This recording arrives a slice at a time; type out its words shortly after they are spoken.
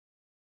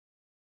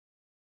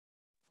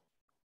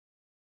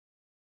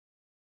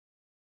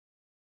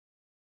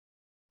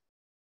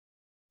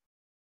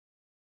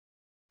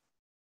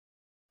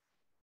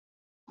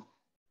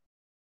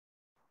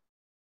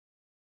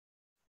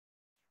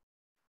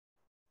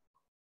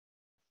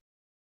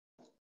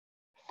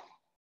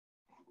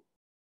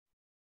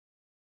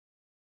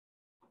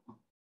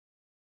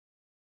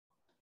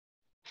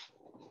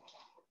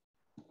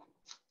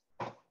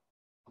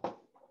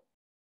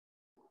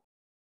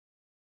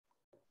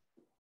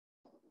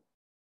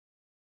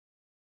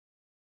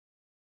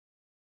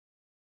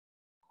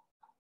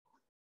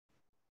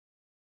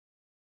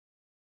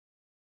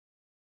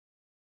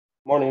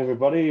Morning,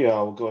 everybody.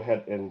 We'll go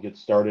ahead and get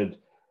started.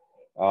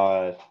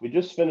 We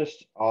just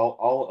finished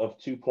all of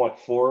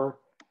 2.4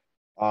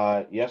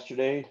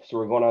 yesterday, so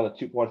we're going on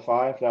to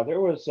 2.5. Now,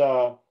 there was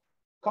a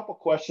couple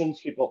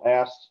questions people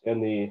asked in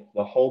the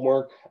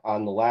homework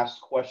on the last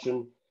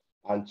question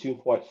on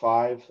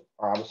 2.5,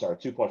 or I'm sorry,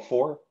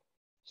 2.4.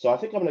 So I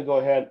think I'm going to go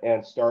ahead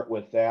and start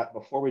with that.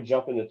 Before we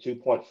jump into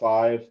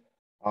 2.5,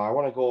 I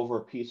want to go over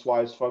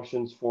piecewise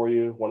functions for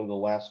you, one of the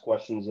last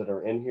questions that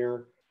are in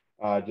here,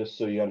 just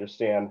so you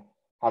understand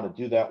how to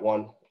do that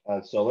one.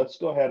 And so let's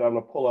go ahead. I'm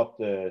going to pull up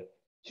the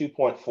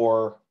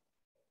 2.4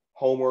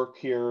 homework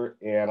here,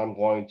 and I'm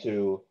going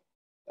to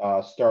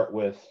start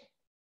with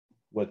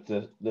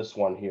this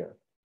one here.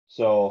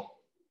 So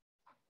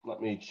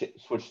let me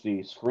switch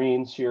the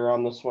screens here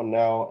on this one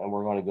now, and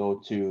we're going to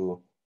go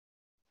to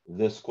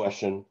this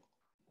question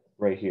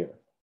right here.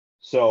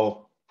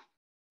 So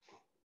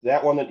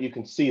that one that you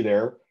can see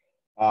there,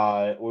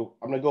 I'm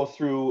going to go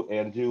through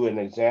and do an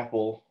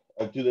example.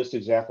 Do this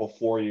example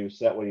for you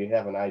so that way you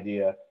have an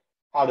idea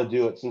how to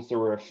do it, since there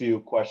were a few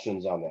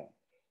questions on that.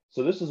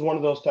 So this is one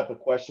of those type of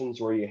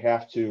questions where you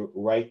have to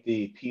write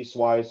the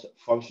piecewise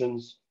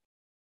functions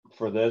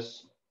for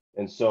this.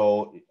 And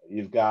so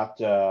you've got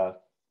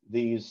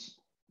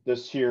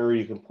this here,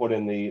 you can put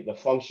in the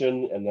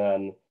function, and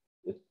then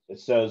it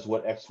says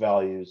what x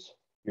values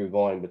you're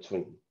going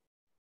between.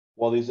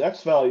 Well, these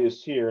x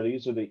values here,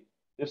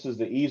 this is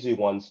the easy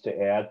ones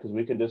to add, because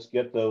we can just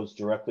get those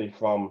directly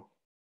from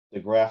the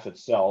graph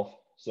itself.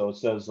 So it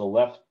says the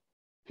left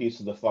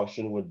piece of the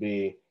function would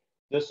be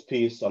this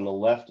piece on the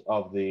left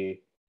of the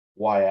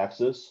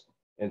y-axis.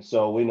 And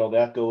so we know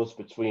that goes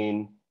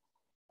between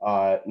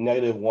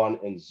 -1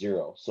 and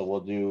 0. So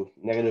we'll do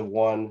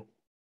 -1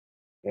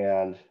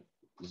 and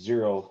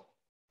 0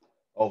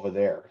 over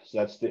there. So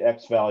that's the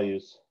x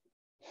values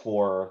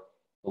for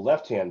the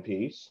left-hand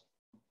piece.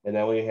 And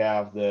then we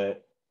have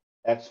the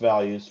x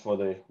values for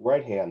the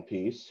right-hand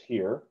piece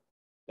here.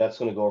 That's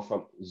going to go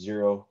from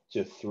 0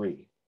 to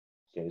 3.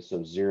 Okay,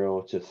 so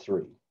 0 to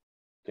 3.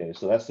 Okay,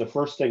 so that's the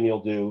first thing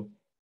you'll do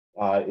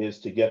is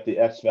to get the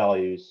x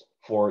values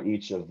for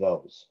each of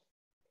those.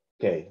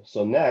 Okay,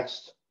 so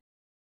next,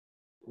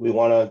 we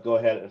want to go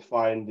ahead and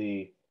find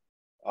the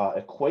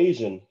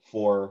equation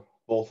for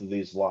both of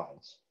these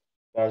lines.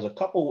 Now, there's a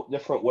couple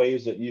different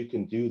ways that you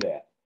can do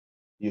that.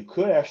 You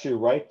could actually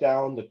write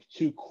down the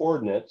two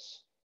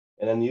coordinates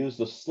and then use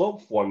the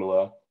slope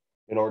formula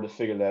in order to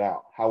figure that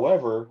out.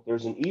 However,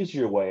 there's an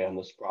easier way on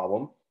this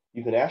problem.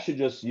 You can actually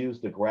just use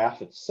the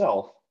graph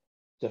itself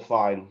to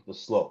find the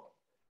slope.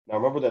 Now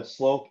remember that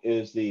slope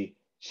is the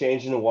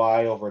change in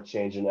y over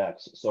change in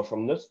x. So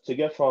from this, to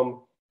get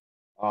from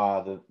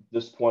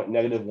this point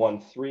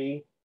 -1,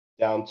 3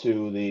 down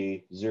to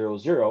the 0,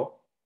 0,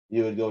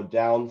 you would go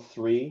down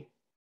 3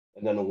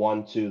 and then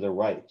 1 to the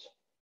right,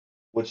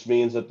 which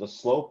means that the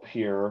slope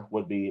here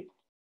would be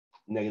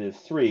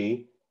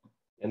 -3,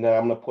 and then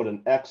I'm going to put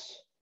an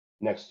x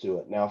next to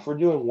it. Now, if we're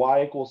doing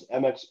y equals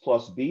mx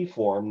plus b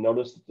form,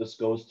 notice that this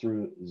goes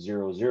through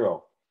 0,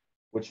 0,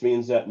 which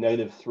means that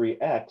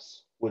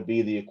 -3x would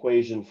be the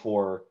equation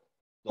for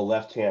the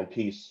left-hand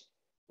piece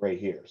right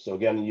here. So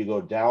again, you go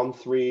down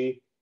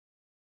 3.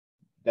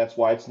 That's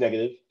why it's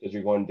negative, because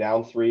you're going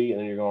down 3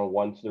 and then you're going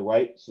 1 to the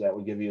right. So that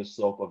would give you a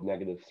slope of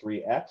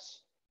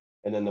 -3x.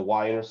 And then the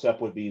y-intercept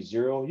would be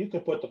 0. You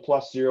could put the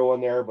plus 0 in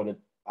there, but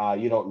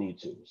you don't need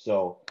to.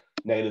 So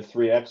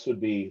 -3x would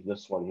be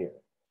this one here.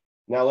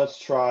 Now let's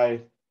try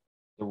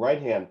the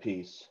right-hand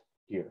piece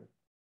here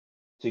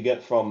to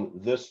get from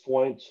this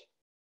point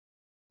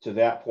to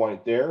that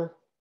point there.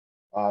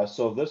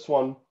 So this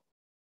one,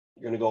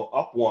 you're going to go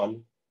up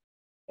 1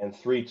 and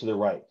 3 to the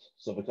right.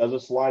 So because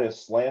this line is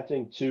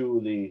slanting to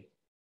the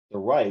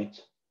right,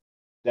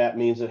 that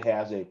means it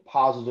has a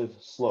positive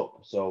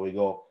slope. So we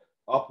go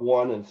up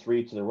 1 and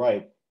 3 to the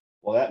right.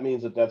 Well, that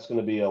means that that's going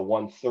to be a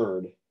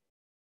 1/3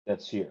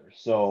 that's here.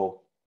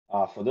 So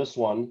for this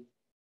one,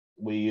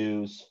 we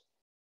use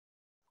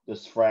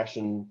this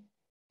fraction,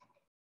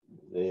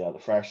 the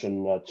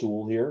fraction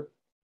tool here,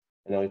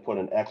 and then we put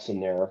an x in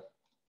there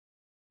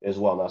as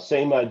well. Now,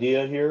 same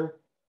idea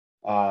here.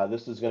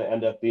 This is going to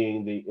end up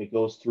being it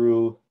goes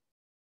through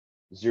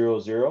 0,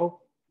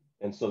 0,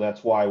 and so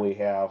that's why we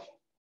have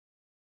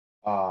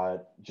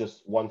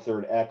just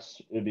 1/3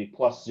 x. It would be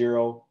plus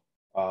 0,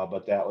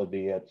 but that would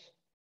be it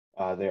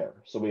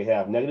there. So we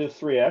have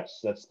 -3x.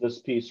 That's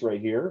this piece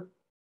right here.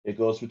 It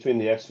goes between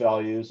the x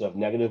values of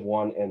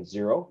 -1 and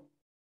 0.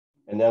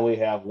 And then we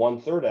have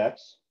 1/3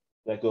 x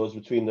that goes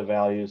between the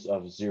values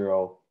of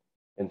 0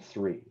 and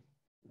 3.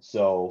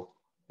 So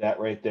that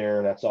right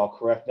there, that's all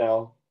correct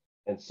now.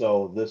 And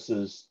so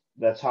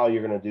that's how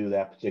you're going to do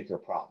that particular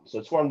problem. So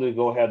I just wanted to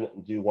go ahead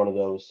and do one of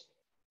those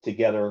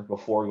together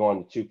before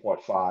going to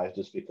 2.5,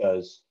 just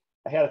because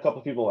I had a couple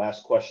of people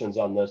ask questions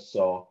on this,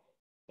 so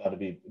I thought it'd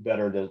be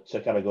better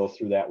to kind of go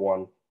through that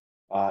one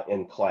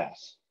in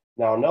class.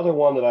 Now, another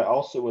one that I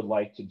also would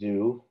like to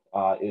do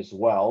as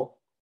well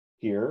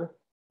here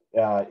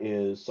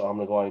so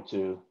I'm going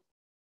to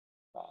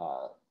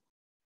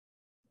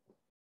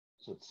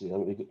So let's see,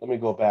 let me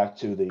go back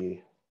to the,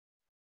 get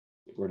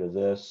rid of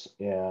this,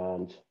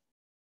 and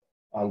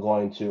I'm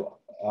going to,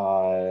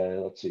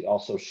 let's see,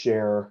 also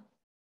share.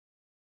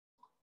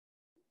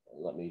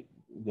 Let me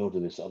go to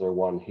this other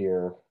one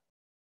here.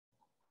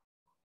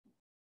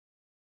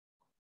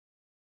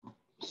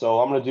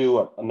 So I'm going to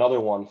do another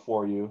one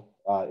for you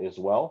as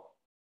well.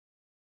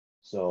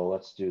 So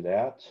let's do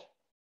that.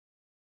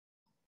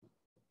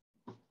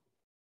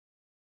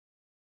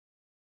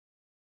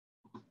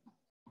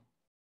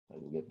 I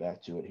can get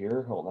back to it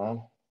here. Hold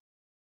on.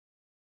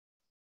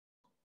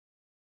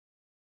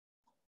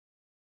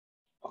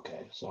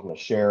 Okay, so I'm going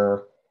to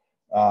share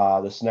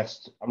this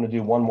next. I'm going to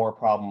do one more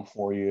problem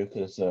for you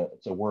because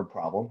it's a word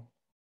problem.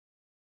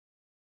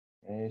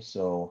 Okay,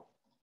 so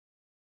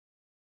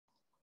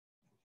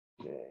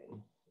okay,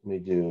 let me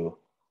do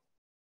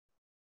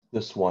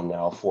this one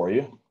now for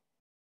you.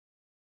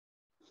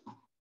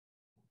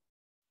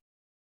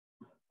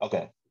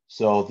 Okay,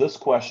 so this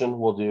question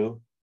we'll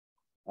do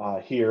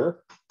here.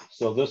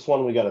 So this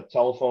one, we got a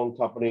telephone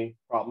company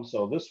problem.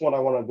 So this one I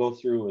want to go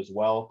through as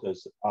well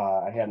because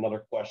I had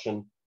another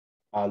question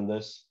on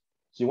this.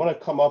 So you want to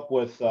come up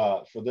with,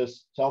 for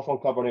this telephone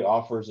company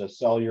offers a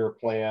cellular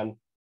plan,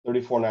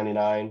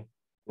 $34.99,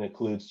 and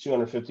includes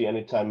 250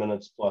 anytime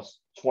minutes plus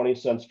 20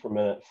 cents per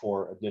minute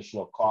for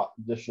additional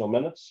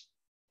minutes.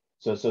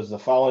 So it says the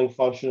following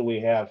function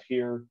we have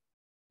here.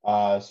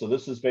 So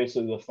this is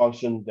basically the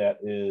function that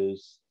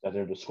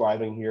they're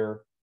describing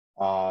here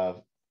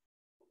of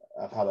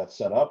how that's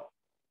set up.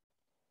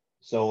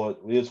 So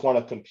we just want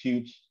to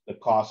compute the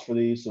cost for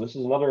these. So this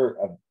is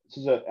this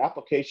is an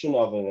application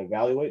of an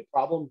evaluate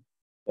problem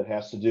that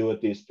has to do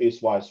with these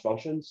piecewise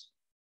functions.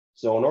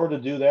 So in order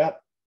to do that,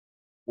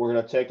 we're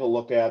going to take a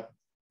look at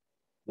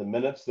the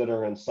minutes that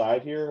are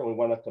inside here, and we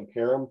want to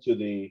compare them to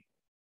the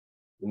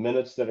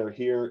minutes that are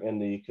here in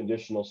the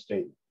conditional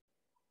statement.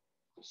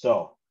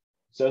 So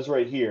it says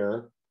right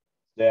here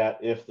that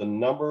if the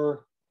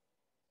number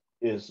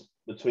is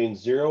between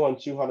 0 and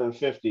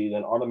 250,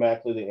 then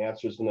automatically the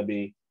answer is going to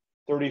be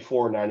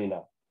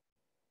 $34.99.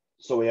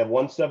 So we have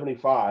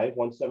 175.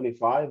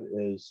 175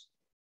 is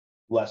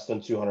less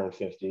than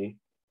 250,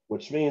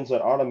 which means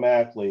that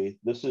automatically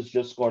this is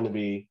just going to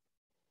be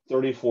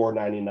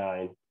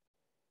 $34.99.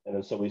 And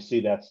then so we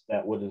see that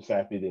would in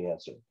fact be the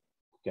answer.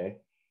 Okay.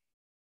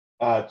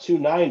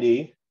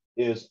 290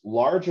 is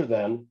larger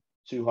than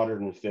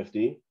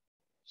 250.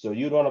 So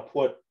you'd want to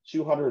put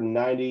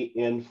 290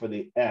 in for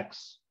the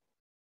X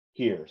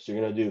here. So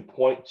you're going to do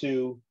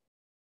 0.2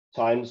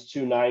 times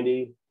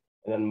 290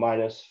 and then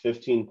minus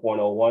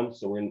 15.01.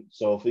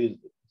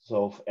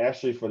 So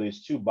actually for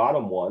these two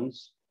bottom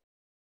ones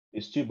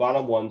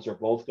are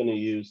both going to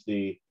use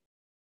the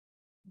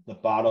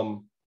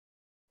bottom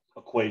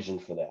equation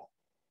for that.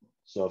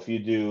 So if you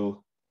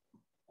do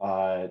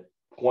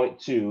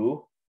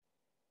 0.2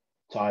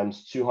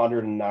 times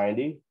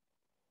 290,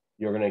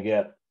 you're going to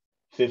get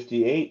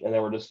 58, and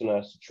then we're just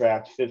going to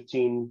subtract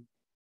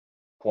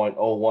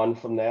 15.01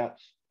 from that,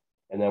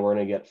 and then we're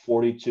going to get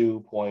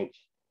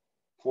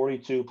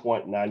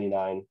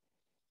 42.99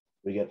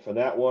 we get for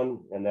that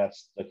one, and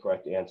that's the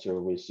correct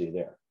answer we see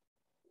there.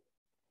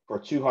 For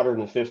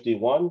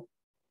 251,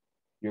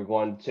 you're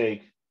going to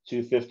take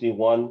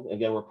 251,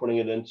 again, we're putting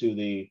it into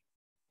the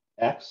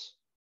X,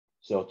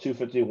 so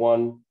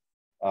 251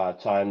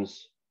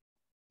 times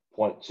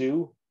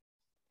 0.2,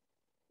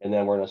 and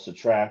then we're going to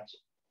subtract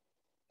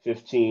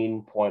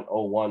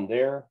 15.01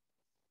 there,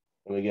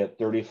 and we get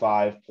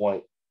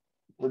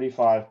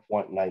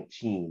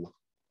 35.19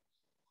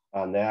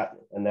 on that,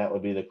 and that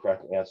would be the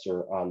correct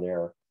answer on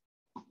there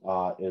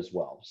as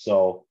well.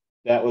 So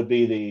that would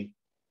be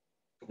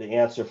the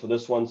answer for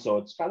this one. So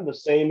it's kind of the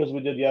same as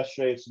we did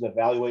yesterday. It's an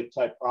evaluate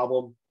type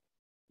problem,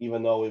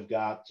 even though we've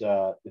got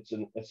it's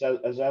a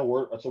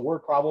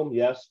word problem,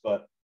 yes,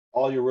 but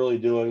all you're really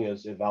doing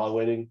is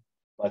evaluating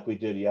like we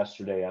did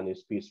yesterday on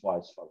these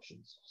piecewise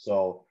functions.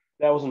 So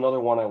that was another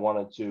one I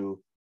wanted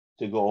to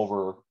go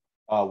over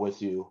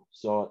with you.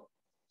 So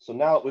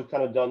now that we've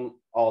kind of done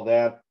all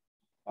that,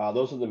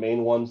 those are the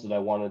main ones that I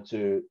wanted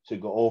to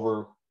go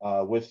over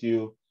with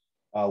you.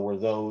 Were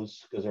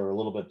those, because they're a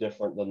little bit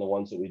different than the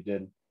ones that we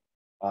did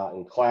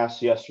in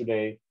class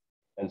yesterday.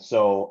 And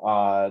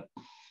so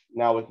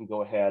now we can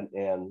go ahead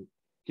and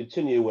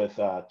continue with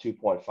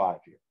 2.5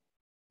 here.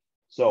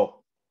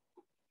 So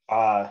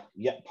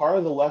yeah, part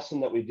of the lesson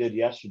that we did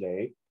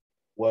yesterday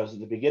was at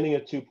the beginning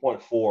of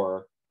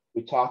 2.4,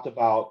 we talked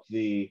about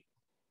the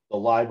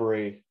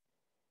library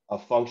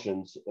of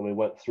functions, and we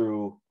went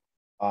through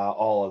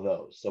all of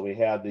those. So we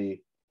had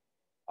the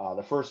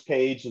first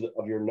page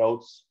of your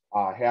notes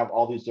have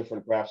all these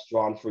different graphs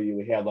drawn for you.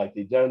 We had like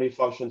the identity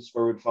function,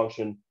 square root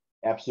function,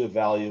 absolute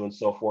value, and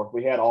so forth.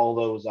 We had all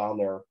those on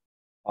there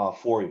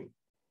for you.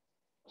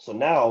 So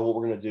now what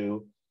we're going to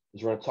do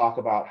is we're going to talk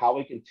about how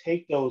we can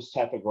take those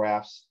type of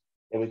graphs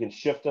and we can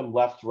shift them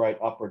left, right,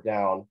 up, or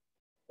down.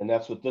 And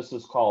that's what this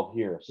is called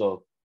here.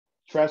 So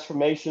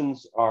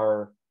transformations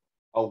are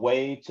a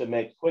way to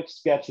make quick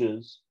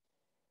sketches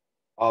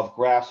of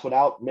graphs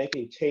without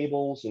making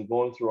tables and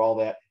going through all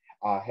that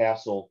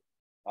hassle,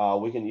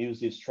 we can use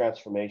these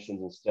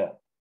transformations instead.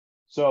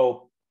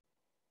 So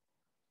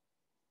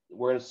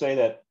we're going to say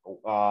that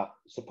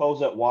suppose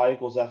that y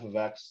equals f of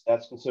x,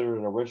 that's considered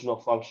an original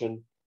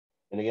function.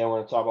 And again, we're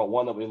going to talk about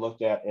one that we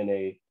looked at in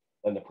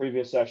the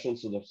previous section.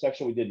 So the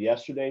section we did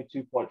yesterday,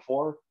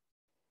 2.4,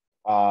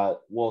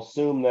 we'll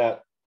assume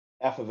that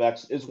f of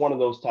x is one of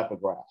those type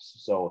of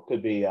graphs. So it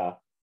could be a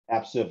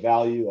absolute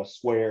value, a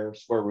square,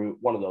 square root,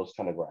 one of those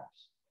kind of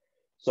graphs.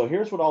 So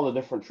here's what all the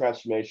different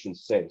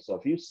transformations say. So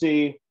if you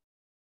see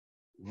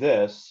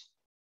this,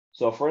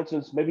 so for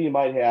instance, maybe you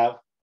might have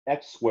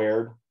x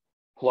squared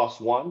plus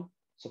 1,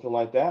 something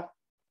like that.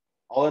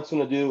 All that's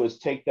going to do is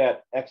take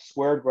that x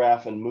squared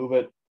graph and move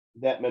it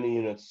that many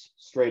units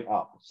straight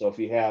up. So if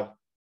you have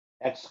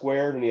x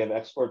squared and you have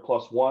x squared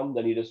plus 1,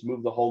 then you just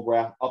move the whole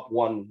graph up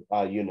 1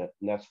 unit.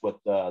 And that's what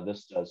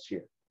this does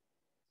here.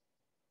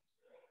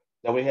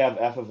 Then we have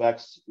f of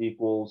x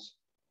equals,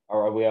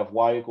 or we have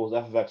y equals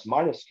f of x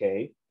minus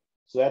k.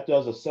 So that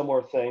does a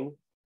similar thing,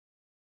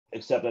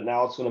 except that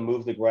now it's going to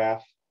move the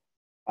graph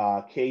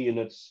k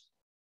units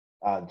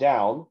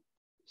down.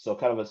 So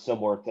kind of a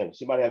similar thing.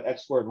 So you might have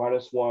x squared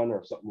minus 1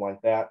 or something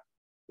like that.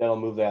 That'll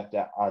move that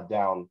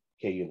down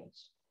k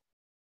units.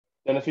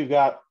 Then if you've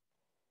got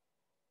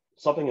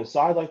something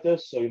inside like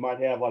this, so you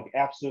might have like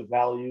absolute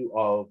value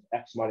of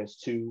x minus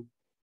 2,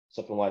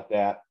 something like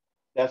that.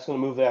 That's going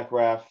to move that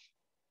graph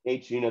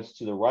h units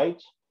to the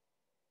right.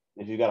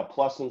 If you've got a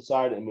plus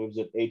inside, it moves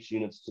it h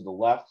units to the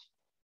left.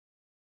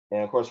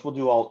 And of course, we'll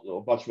do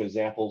a bunch of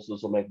examples.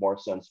 This will make more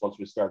sense once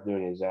we start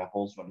doing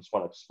examples, but I just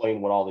want to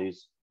explain what all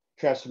these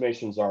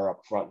transformations are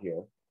up front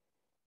here.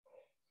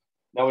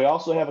 Now we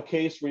also have a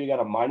case where you got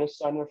a minus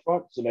sign in the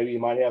front. So maybe you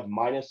might have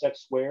minus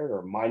x squared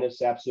or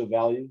minus absolute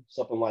value,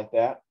 something like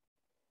that.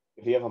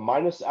 If you have a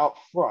minus out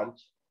front,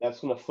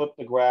 that's going to flip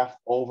the graph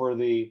over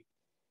the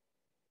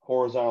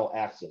horizontal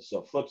axis.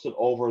 So it flips it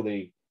over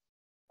the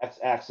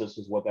x-axis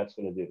is what that's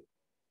going to do.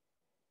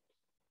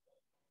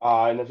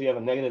 And if you have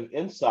a negative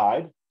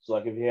inside, so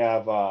like if you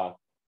have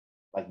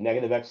like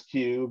negative x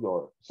cubed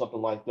or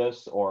something like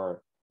this,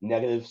 or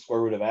negative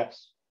square root of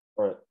x,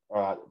 or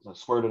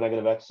square root of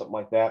negative x, something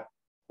like that,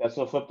 that's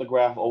going to flip the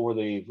graph over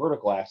the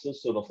vertical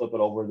axis. So it'll flip it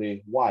over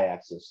the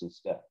y-axis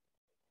instead.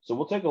 So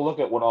we'll take a look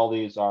at what all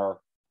these are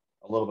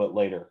a little bit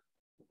later.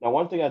 Now,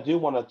 one thing I do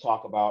want to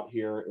talk about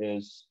here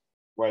is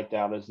write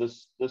down is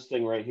this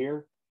thing right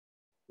here.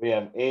 We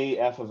have a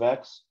f of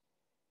x.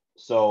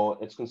 So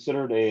it's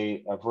considered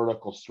a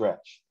vertical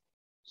stretch.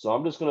 So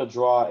I'm just going to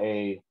draw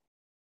a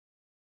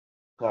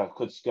kind of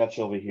quick sketch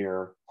over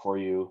here for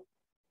you,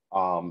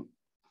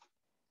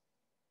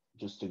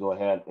 just to go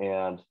ahead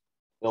and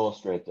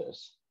illustrate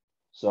this.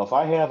 So if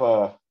I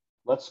have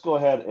let's go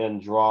ahead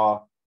and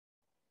draw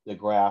the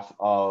graph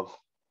of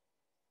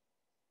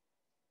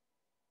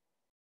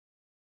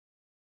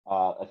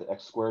an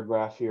x squared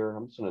graph here.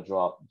 I'm just going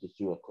to just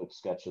do a quick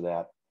sketch of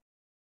that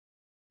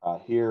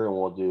here, and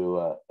we'll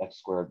do x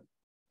squared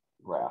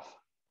graph.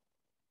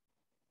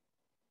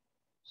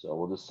 So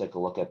we'll just take a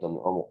look at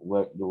the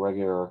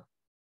regular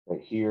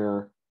right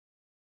here,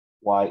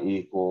 y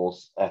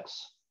equals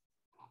x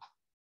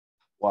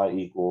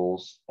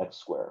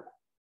squared.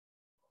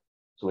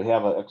 So we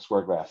have an x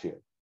squared graph here.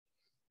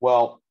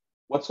 Well,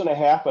 what's going to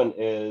happen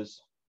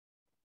is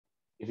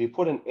if you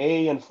put an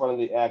a in front of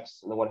the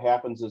x, and then what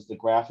happens is the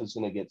graph is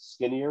going to get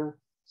skinnier.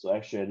 So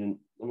actually,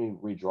 let me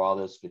redraw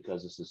this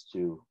because this is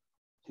too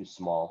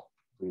small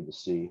for you to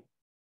see.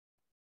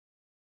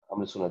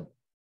 I'm just going to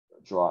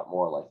draw it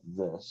more like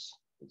this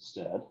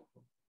instead.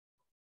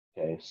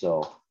 Okay,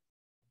 so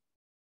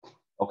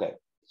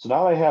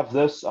now I have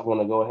this. I'm going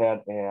to go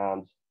ahead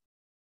and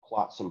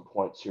plot some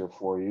points here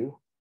for you.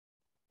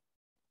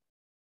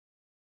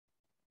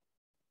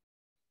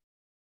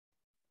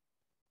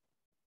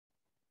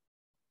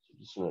 So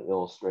just going to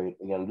illustrate,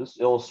 again, just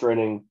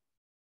illustrating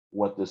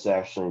what this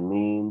actually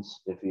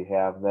means if you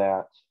have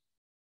that.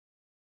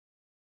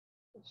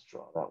 Let's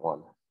draw that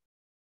one.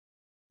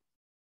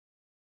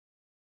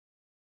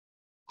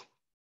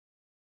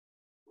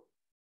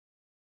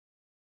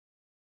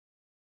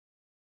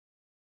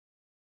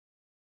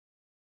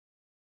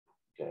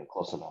 Okay,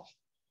 close enough.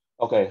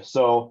 Okay,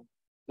 so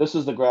this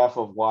is the graph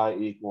of y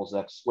equals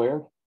x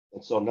squared.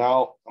 And so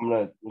now I'm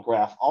going to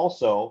graph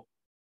also,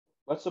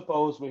 let's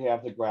suppose we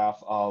have the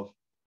graph of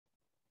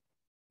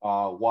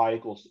y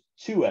equals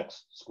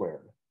 2x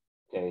squared.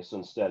 Okay, so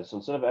instead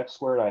of x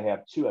squared, I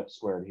have 2x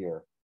squared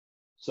here.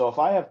 So if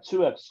I have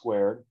 2x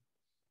squared,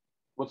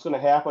 what's going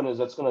to happen is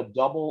that's going to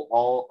double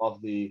all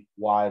of the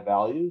y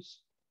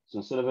values. So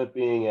instead of it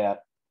being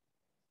at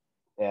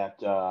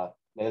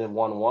negative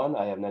 1, 1,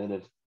 I have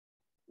negative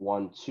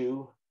 1,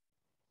 2,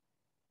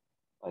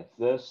 like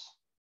this.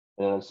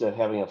 And then instead of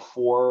having a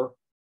 4,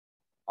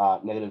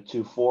 negative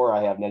 2, 4,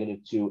 I have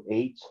negative 2,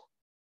 8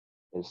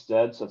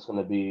 instead. So it's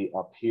going to be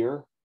up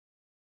here.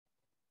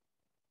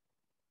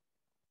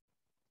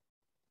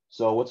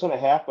 So what's going to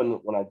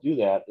happen when I do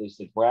that is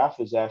the graph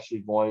is actually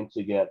going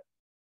to get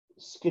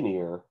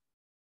skinnier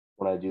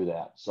when I do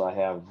that. So I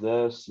have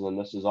this, and then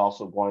this is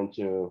also going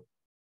to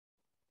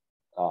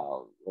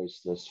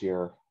erase this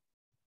here.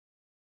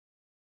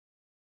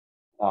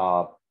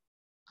 I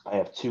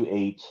have 2,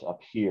 8 up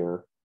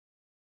here.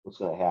 What's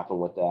going to happen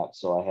with that?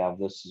 So I have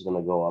this is going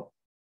to go up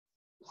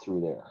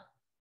through there.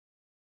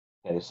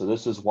 Okay, so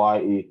this is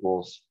y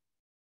equals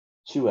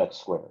 2x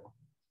squared.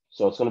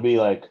 So it's going to be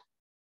like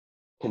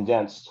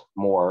condensed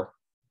more.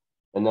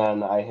 And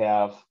then I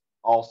have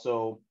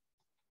also,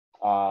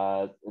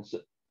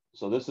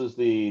 so this is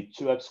the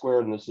 2x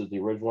squared and this is the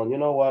original one. You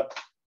know what?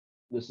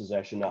 This is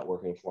actually not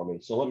working for me.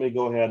 So let me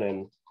go ahead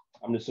and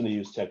I'm just going to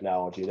use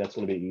technology. That's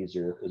going to be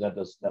easier because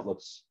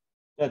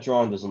that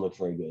drawing doesn't look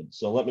very good.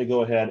 So let me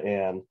go ahead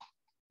and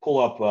pull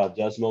up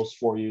Desmos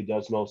for you.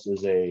 Desmos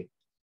is a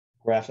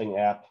graphing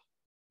app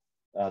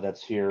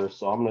that's here.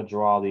 So I'm going to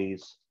draw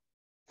these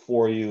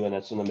for you, and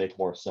it's going to make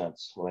more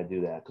sense when I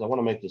do that because I want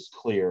to make this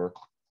clear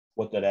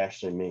what that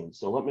actually means.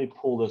 So let me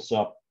pull this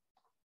up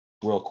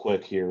real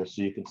quick here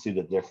so you can see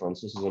the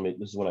difference. This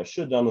is what I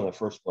should have done in the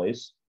first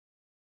place,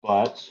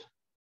 but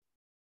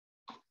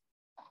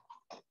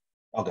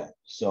okay.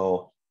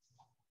 So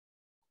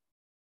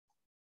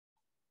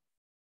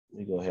let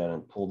me go ahead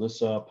and pull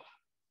this up.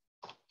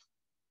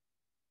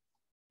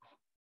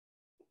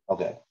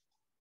 Okay.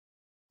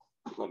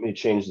 Let me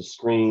change the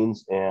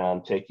screens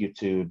and take you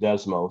to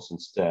Desmos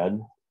instead.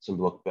 It's going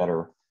to look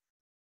better.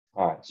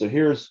 All right, so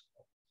here's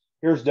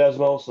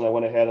Desmos, and I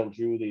went ahead and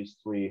drew these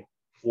 3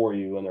 for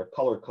you, and they're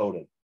color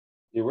coded.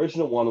 The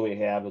original one we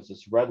have is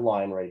this red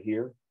line right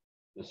here.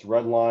 This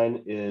red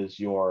line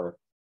is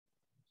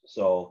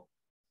so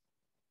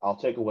I'll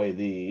take away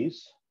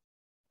these.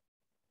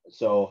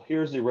 So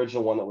here's the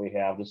original one that we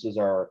have. This is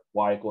our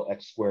y equal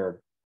x squared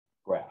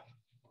graph.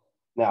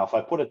 Now, if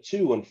I put a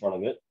 2 in front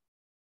of it,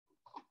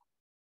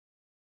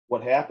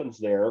 what happens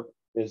there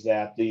is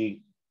that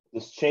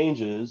this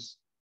changes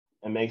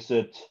and makes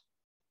it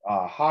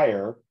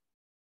higher,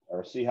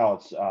 or see how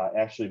it's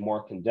actually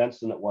more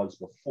condensed than it was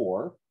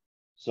before.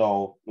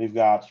 So we've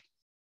got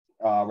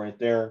right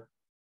there,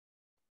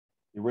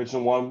 the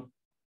original one,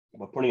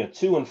 but putting a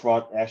 2 in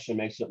front actually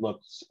makes it look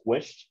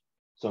squished.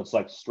 So it's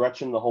like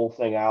stretching the whole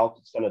thing out.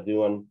 It's kind of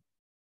doing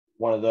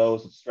one of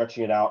those, it's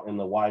stretching it out in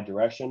the y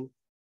direction.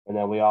 And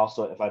then we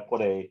also, if I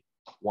put a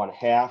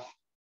 1/2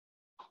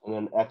 and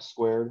then x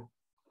squared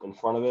in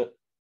front of it,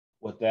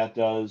 what that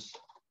does,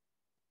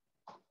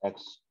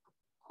 x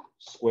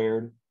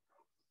squared,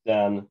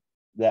 then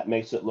that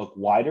makes it look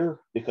wider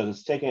because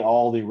it's taking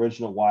all the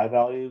original y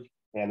values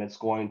and it's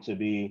going to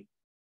be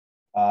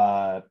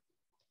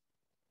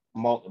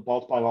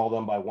multiplying all of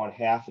them by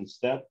 1/2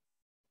 instead.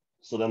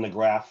 So then the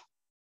graph,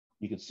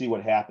 you can see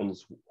what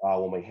happens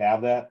when we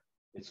have that.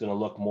 It's going to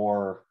look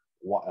more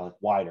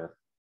wider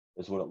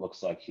is what it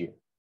looks like here.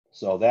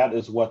 So that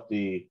is what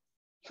the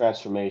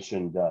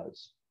transformation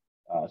does.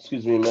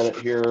 Excuse me a minute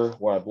here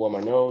while I blow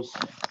my nose.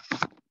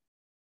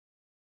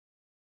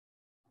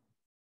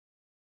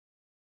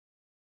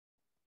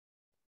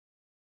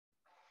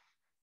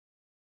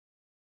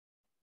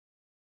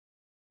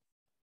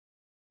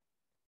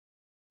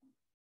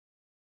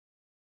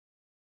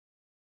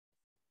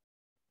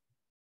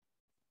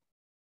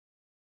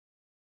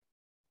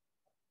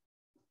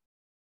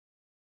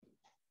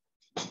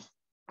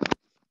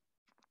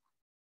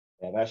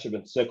 I've actually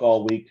been sick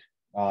all week.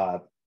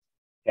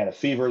 Had a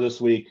fever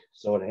this week,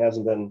 so it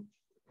hasn't been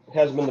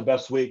the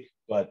best week,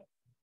 but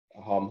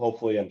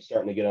hopefully I'm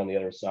starting to get on the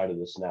other side of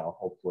this now,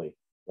 hopefully.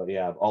 But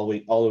yeah, all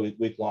week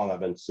long I've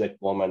been sick,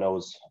 blowing my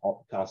nose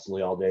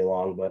constantly all day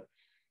long, but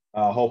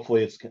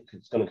hopefully it's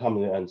going to come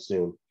to an end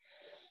soon.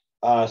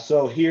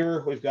 So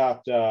here we've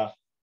got,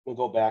 we'll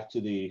go back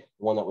to the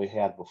one that we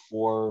had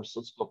before. So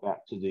let's go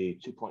back to the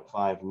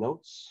 2.5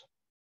 notes.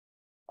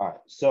 All right,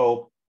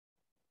 so,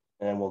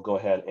 and we'll go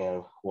ahead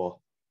and we'll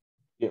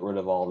get rid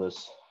of all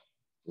this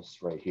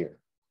right here.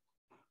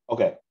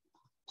 Okay,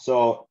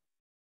 so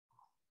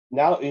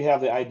now that we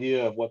have the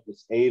idea of what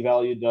this A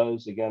value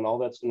does, again, all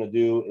that's going to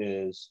do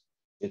is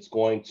it's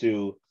going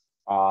to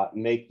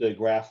make the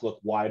graph look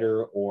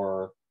wider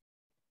or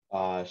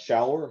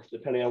shallower,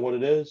 depending on what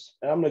it is.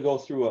 And I'm going to go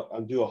through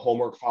do a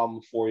homework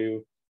problem for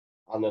you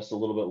on this a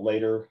little bit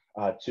later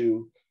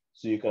too,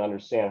 so you can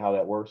understand how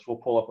that works. We'll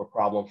pull up a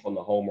problem from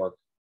the homework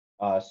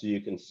so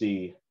you can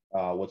see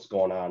what's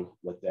going on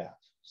with that.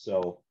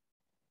 So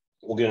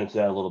we'll get into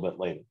that a little bit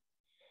later.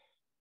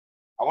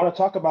 I want to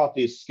talk about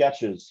these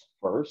sketches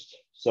first.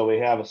 So we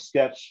have a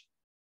sketch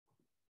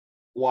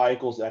y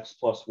equals x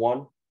plus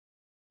 1.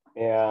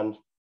 And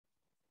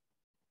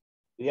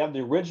we have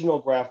the original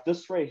graph,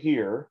 this right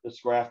here, this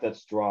graph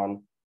that's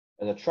drawn.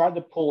 And I tried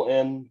to pull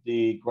in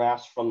the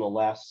graphs from the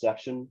last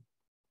section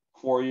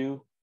for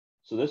you.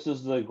 So this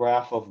is the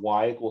graph of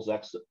y equals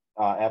x,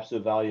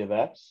 absolute value of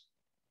x.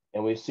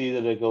 And we see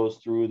that it goes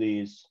through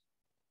these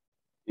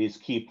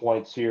key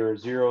points here,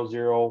 0,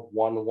 0,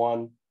 1,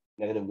 1,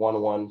 negative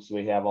 1, 1. So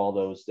we have all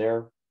those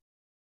there.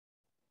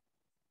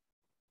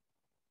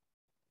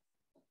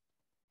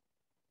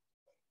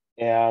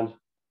 And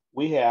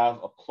we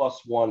have a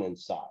plus 1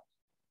 inside.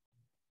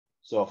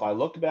 So if I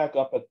look back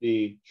up at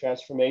the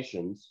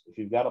transformations, if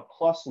you've got a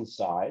plus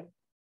inside,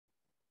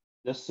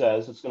 this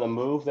says it's going to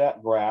move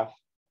that graph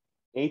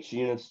h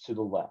units to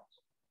the left.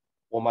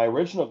 Well, my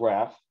original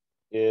graph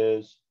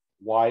is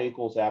y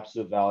equals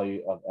absolute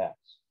value of x.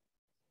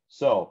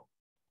 So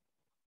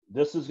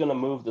this is going to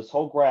move, this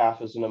whole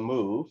graph is going to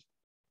move,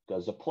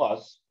 because a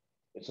plus,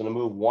 it's going to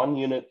move 1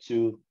 unit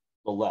to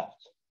the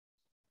left.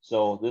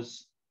 So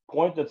this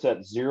point that's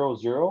at 0,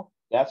 0,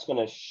 that's going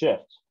to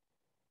shift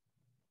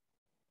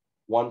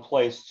 1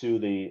 place to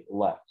the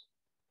left.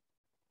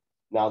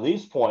 Now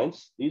these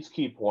points, these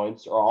key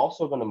points, are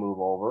also going to move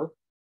over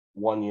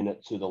 1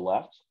 unit to the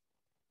left,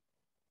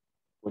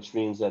 which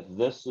means that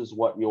this is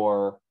what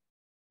your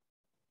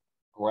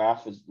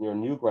graph is, your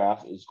new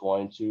graph is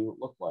going to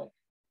look like.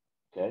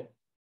 Okay,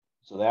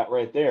 so that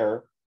right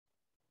there,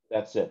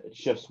 that's it. It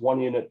shifts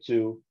 1 unit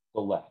to the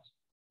left.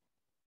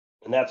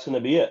 And that's going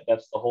to be it.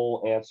 That's the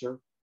whole answer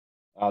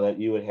that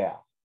you would have.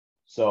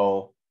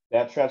 So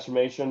that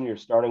transformation, you're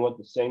starting with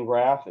the same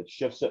graph. It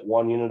shifts it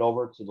 1 unit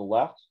over to the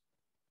left.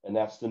 And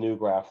that's the new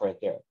graph right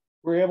there.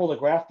 We're able to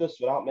graph this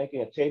without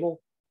making a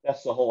table.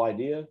 That's the whole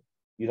idea.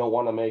 You don't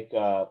want to make,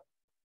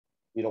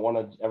 you don't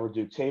want to ever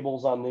do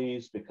tables on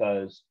these,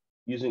 because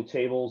using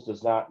tables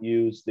does not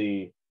use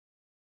the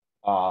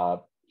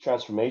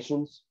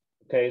transformations.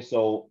 Okay,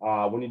 so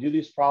when you do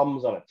these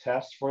problems on a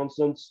test, for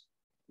instance,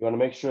 you want to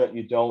make sure that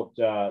you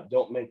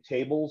don't make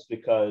tables,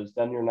 because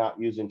then you're not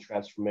using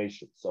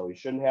transformations. So you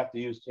shouldn't have to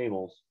use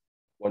tables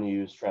when you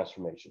use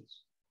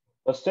transformations.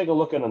 Let's take a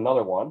look at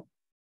another one.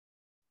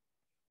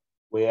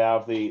 We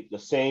have the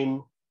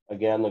same,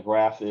 again, the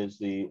graph is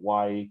the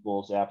y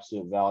equals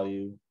absolute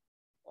value.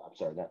 I'm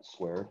sorry, not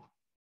squared.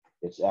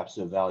 It's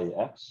absolute value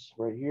x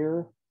right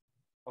here.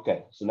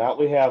 Okay, so now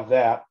we have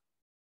that.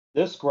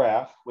 This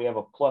graph, we have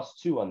a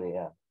 +2 on the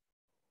end.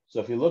 So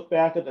if you look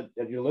back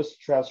at your list of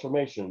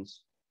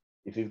transformations,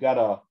 if you've got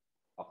a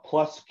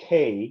plus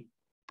k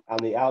on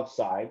the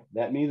outside,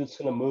 that means it's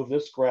going to move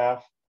this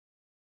graph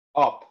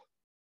up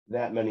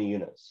that many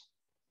units.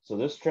 So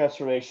this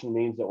transformation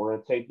means that we're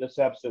going to take this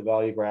absolute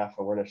value graph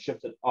and we're going to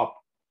shift it up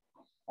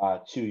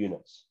 2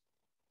 units.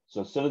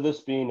 So instead of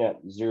this being at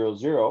 0,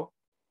 0,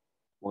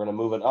 we're going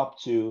to move it up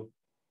to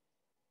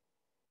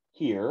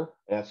here,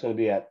 and that's going to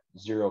be at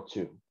 0,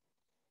 2.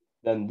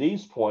 Then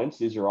these points,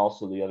 these are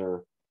also the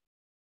other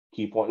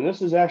key point. And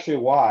this is actually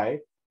why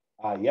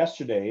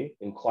yesterday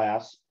in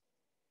class,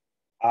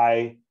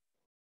 I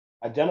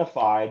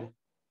identified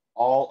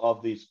all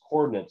of these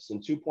coordinates.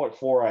 In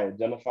 2.4, I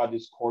identified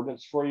these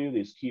coordinates for you,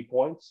 these key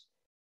points.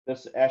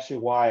 This is actually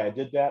why I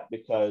did that,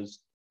 because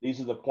these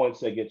are the points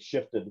that get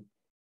shifted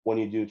when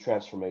you do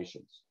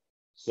transformations.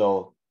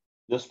 So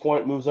this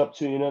point moves up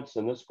 2 units,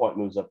 and this point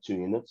moves up 2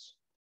 units.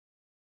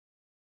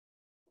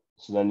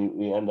 So then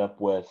we end up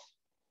with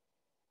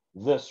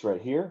this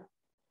right here.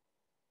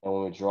 And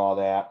when we draw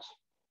that,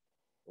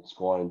 it's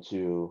going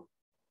to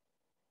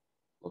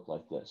look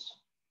like this.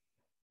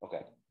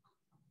 Okay.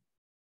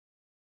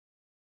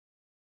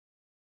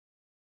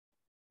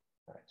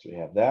 All right, so we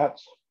have that.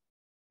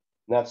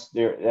 And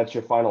that's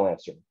your final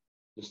answer.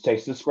 Just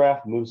takes this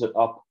graph, moves it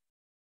up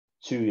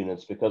 2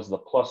 units because of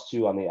the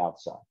 +2 on the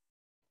outside.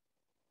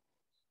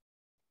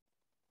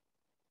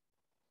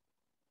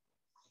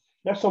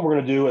 Next one we're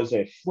going to do is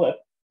a flip.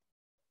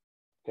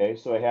 Okay,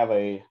 so I have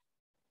a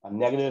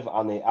negative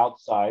on the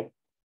outside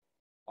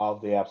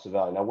of the absolute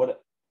value. Now,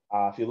 what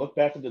if you look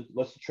back at the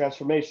list of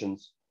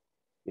transformations,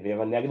 if you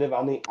have a negative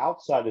on the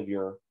outside of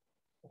your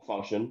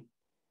function,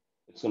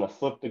 it's going to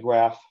flip the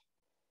graph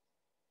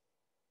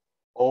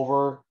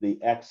over the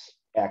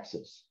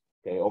x-axis,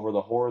 okay, over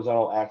the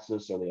horizontal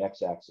axis or the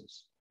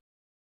x-axis.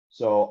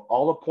 So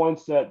all the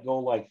points that go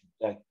like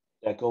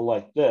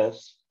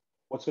this,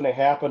 what's going to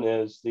happen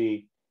is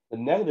the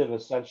negative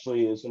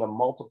essentially is going to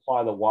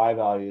multiply the y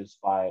values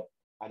by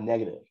a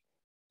negative.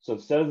 So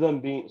instead of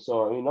them being,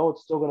 so you know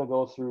it's still going to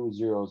go through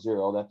 0,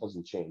 0. That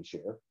doesn't change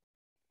here.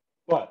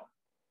 But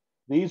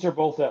these are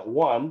both at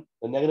 1.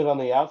 The negative on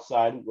the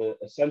outside will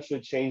essentially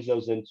change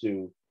those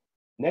into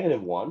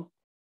 -1.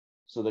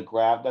 So the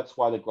graph, that's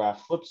why the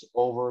graph flips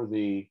over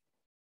the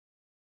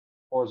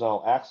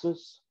horizontal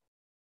axis.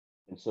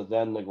 And so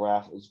then the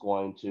graph is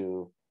going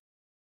to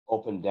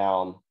open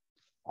down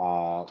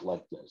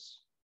like this.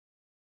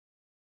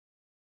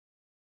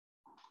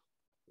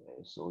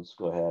 Okay, so let's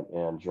go ahead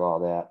and draw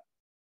that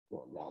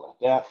going down like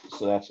that.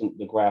 So that's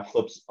the graph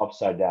flips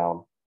upside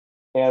down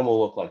and will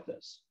look like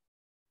this.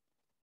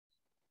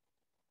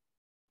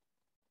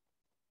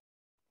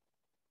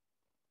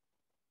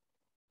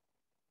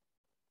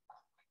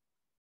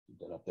 Keep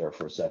that up there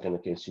for a second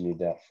in case you need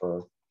that for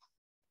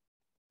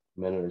a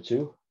minute or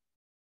two.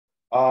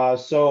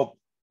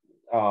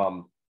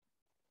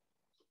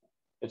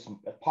 It's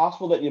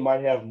possible that you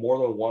might have more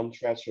than one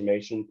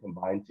transformation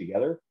combined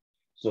together.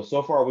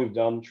 So far we've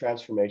done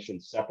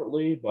transformations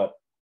separately, but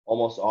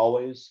almost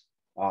always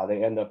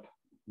they end up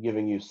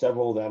giving you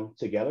several of them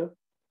together.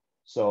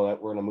 So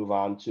that we're going to move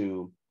on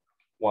to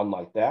one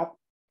like that.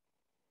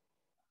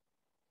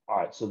 All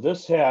right, so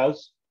this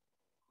has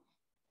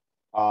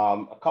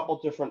a couple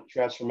different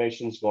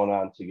transformations going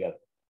on together.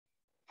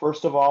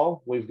 First of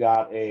all, we've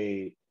got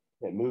a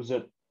it moves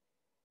it.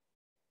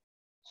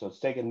 So it's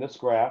taking this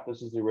graph.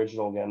 This is the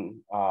original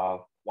again,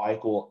 y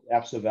equal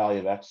absolute value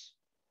of x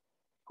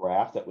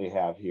graph that we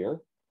have here.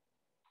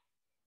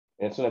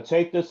 And it's going to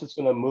take this, it's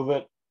going to move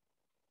it.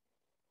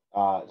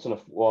 It's going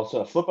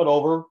to flip it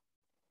over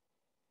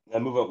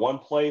and move it one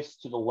place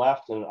to the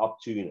left and up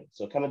 2 units.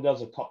 So it kind of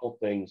does a couple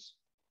things.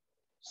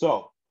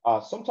 So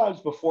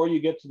sometimes before you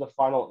get to the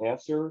final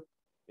answer,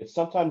 it's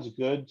sometimes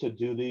good to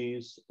do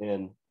these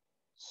in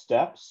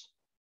steps.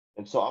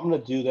 And so I'm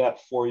going to do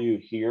that for you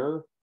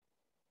here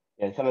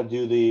and kind of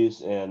do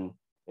these in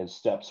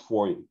steps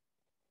for you.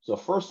 So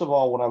first of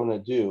all, what I'm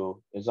going to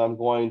do is I'm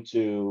going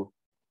to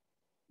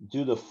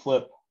do the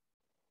flip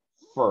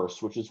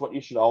first, which is what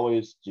you should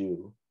always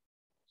do.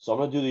 So I'm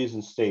going to do these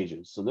in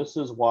stages. So this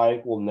is y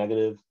equal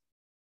negative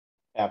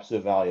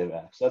absolute value of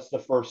x. That's the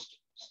first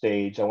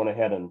stage. I went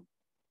ahead and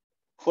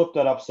flipped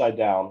that upside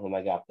down and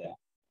I got that.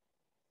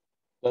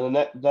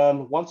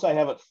 Then once I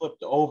have it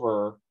flipped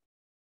over,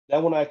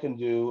 then what I can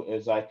do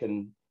is I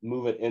can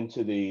move it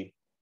into the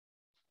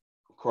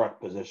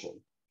correct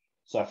position.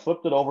 So I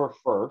flipped it over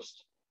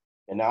first,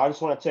 and now I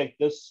just want to take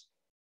this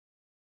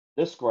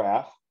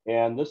graph,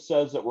 and this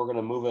says that we're going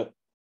to move it.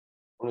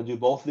 We're going to do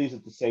both of these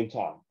at the same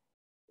time.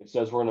 It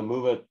says we're going to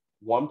move it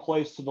one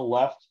place to the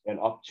left and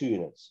up 2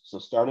 units. So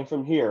starting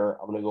from here,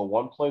 I'm going to go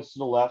one place to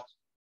the left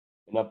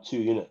and up 2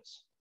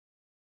 units.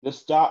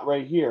 This dot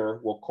right here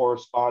will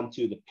correspond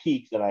to the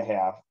peak that I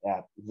have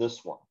at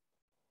this one.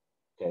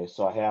 Okay,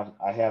 so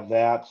I have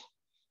that.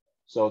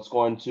 So it's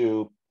going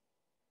to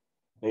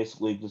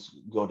basically just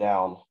go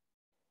down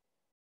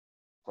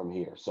from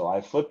here. So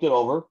I flipped it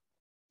over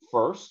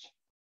first,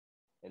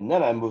 and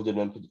then I moved it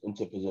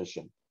into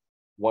position.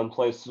 One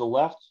place to the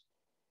left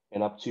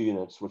and up 2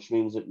 units, which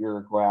means that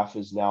your graph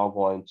is now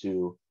going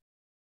to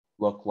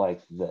look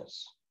like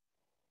this.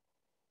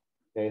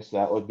 Okay,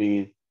 so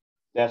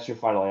that's your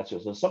final answer.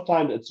 So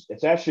sometimes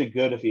it's actually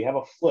good if you have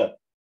a flip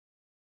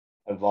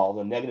involved,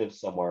 a negative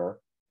somewhere,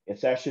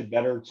 it's actually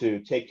better to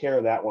take care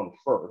of that one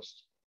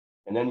first,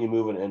 and then you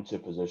move it into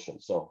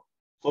position. So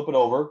flip it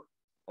over,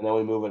 and then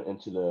we move it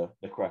into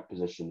the correct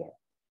position there.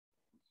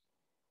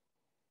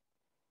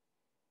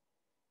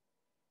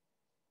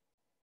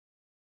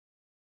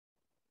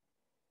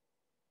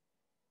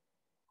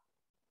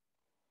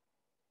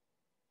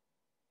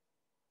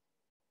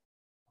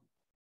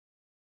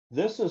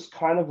 This is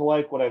kind of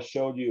like what I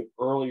showed you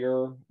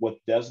earlier with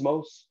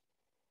Desmos.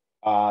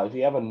 If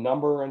you have a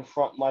number in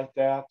front like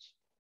that,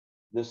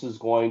 this is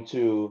going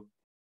to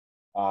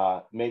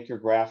make your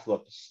graph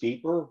look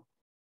steeper.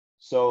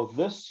 So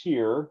this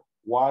here,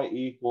 y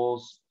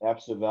equals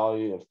absolute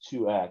value of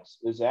 2x,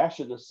 is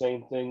actually the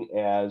same thing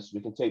as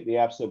we can take the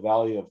absolute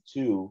value of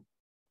 2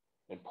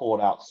 and pull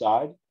it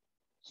outside.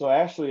 So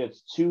actually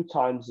it's 2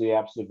 times the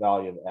absolute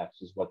value of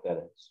x is what that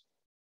is.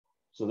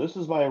 So this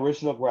is my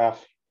original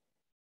graph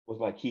with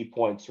my key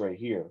points right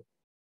here.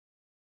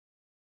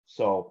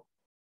 So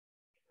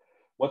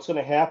what's going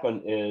to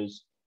happen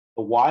is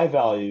the y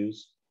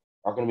values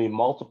are going to be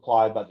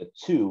multiplied by the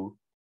 2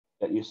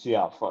 that you see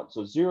out front.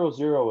 So 0,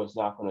 0 is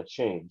not going to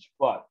change,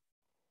 but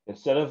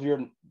instead of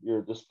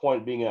this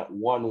point being at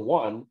 1,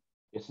 1,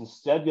 it's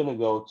instead going to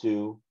go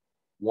to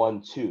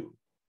 1, 2.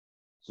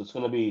 So it's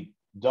going to be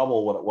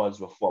double what it was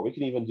before. We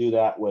can even do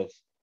that with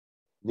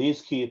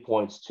these key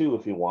points too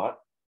if you want.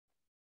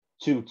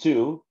 2,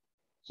 2.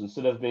 So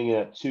instead of being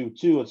at 2,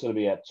 2, it's going to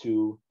be at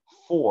 2,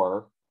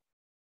 4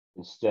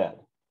 instead.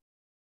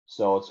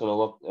 So it's going to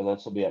look, and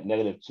this will be at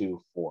negative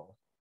 2, 4.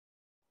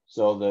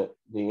 So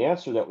the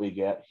answer that we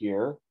get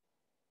here,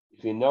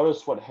 if you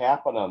notice what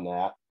happened on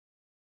that,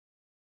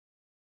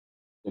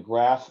 the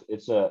graph,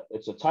 it's a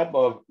type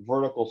of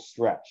vertical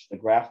stretch. The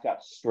graph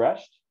got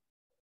stretched.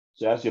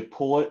 So as you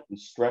pull it and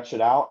stretch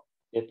it out,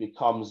 it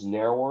becomes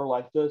narrower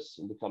like this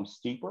and becomes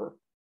steeper.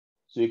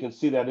 So you can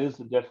see that is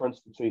the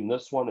difference between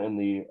this one and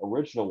the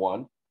original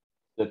one.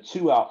 The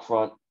 2 out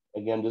front,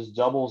 again, just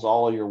doubles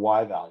all of your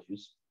y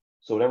values.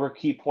 So whatever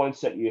key points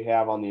that you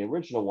have on the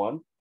original one,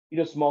 you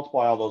just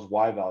multiply all those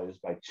y values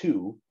by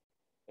 2,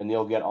 and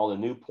you'll get all the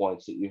new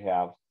points that you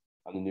have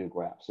on the new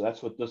graph. So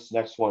that's what this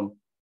next one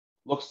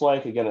looks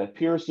like. Again, it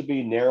appears to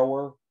be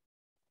narrower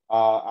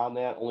on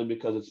that only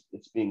because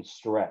it's being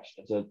stretched.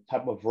 It's a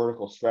type of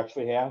vertical stretch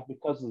we have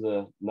because of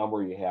the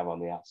number you have on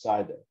the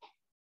outside there.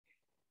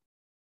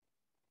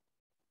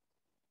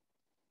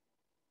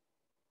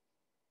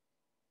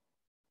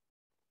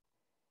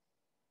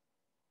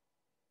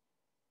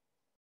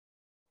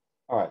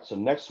 All right, so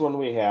next one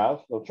we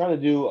have, I'm trying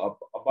to do a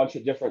bunch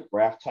of different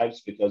graph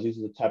types because these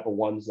are the type of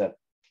ones that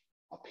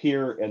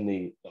appear in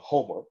the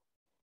homework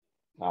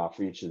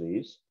for each of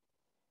these.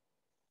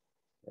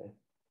 Okay.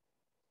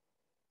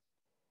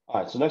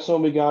 All right, so next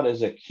one we got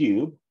is a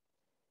cube.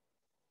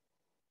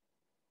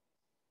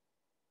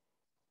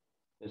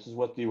 This is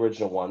what the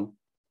original one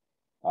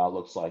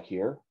looks like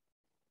here.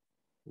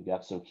 We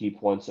got some key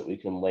points that we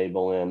can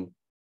label in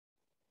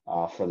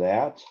for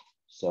that.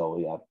 So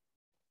we got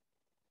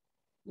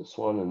this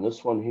one and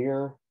this one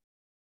here.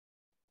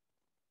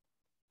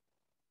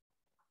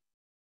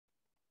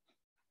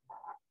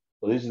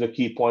 So these are the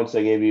key points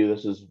I gave you.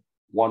 This is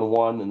 1,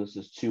 1, and this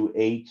is 2,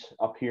 8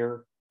 up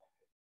here.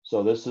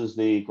 So this is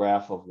the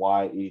graph of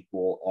y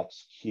equal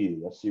x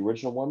cubed. That's the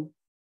original one.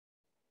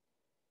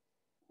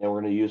 And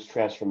we're going to use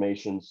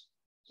transformations.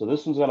 So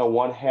this one's got a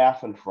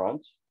 1/2 in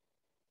front.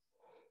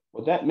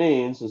 What that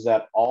means is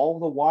that all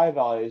the y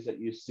values that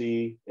you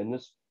see in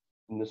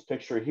this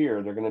picture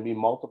here, they're going to be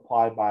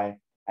multiplied by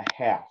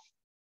 1/2.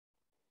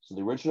 So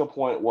the original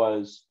point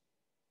was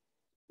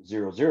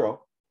 0,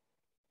 0.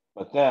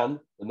 But then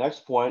the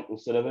next point,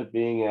 instead of it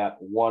being at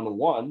 1,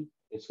 1,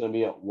 it's going to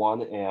be at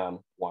 1 and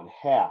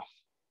 1/2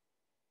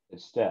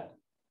 instead.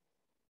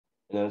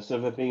 And then instead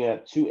of it being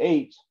at 2,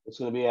 8, it's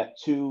going to be at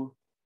 2,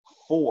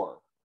 4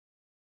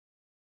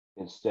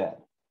 instead.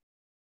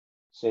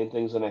 Same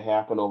thing's going to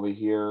happen over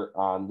here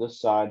on this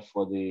side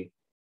for the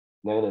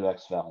negative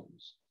x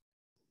values.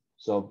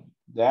 So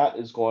that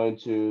is going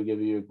to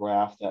give you a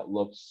graph that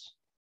looks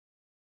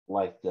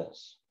like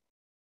this.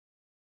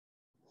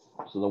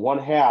 So the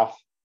 1/2,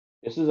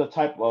 this is a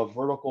type of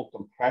vertical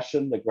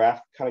compression. The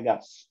graph kind of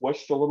got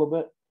squished a little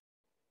bit.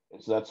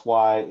 And so that's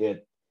why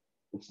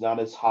it's not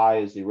as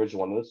high as the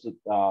original one. This is,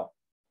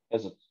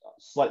 has a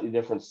slightly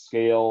different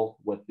scale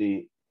with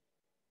the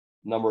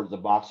number of the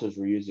boxes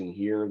we're using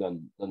here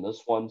than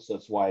this one. So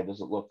that's why it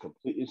doesn't look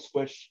completely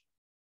squished.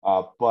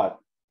 But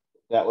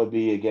that would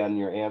be, again,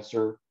 your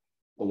answer.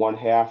 The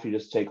 1/2, you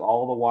just take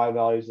all the y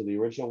values of the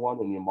original one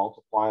and you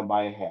multiply them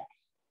by 1/2.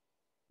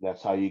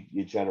 That's how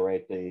you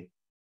generate the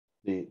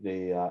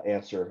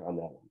answer on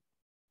that one.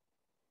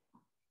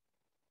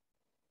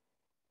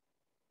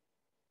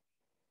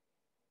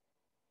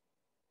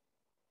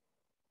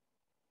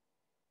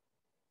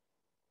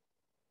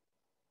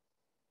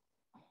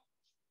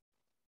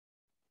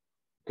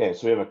 Okay,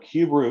 so we have a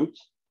cube root.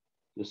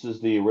 This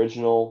is the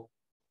original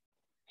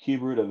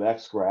cube root of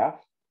x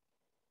graph.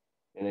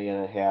 And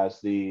again, it has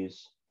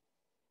these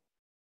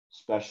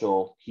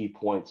special key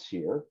points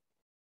here.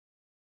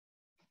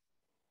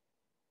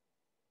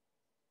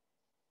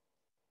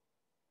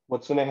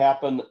 What's going to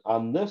happen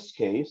on this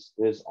case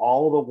is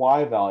all the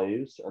y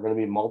values are going to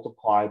be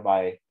multiplied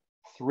by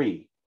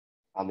 3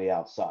 on the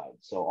outside.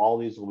 So all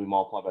these will be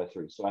multiplied by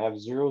 3. So I have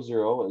 0,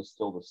 0 is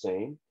still the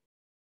same.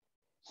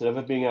 Instead of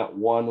it being at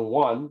 1,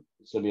 1,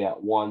 it's going to be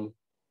at 1,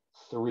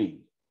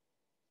 3.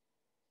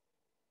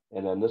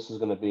 And then this is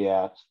going to be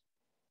at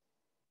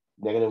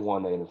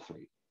 -1,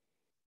 -3.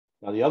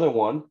 Now the other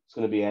one is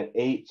going to be at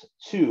 8,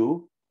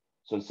 2.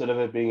 So instead of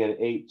it being at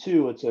 8,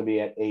 2, it's going to be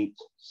at 8,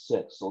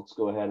 6. So let's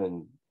go ahead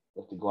and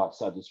have to go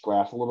outside this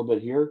graph a little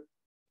bit here.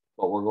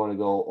 But we're going to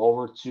go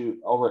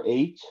over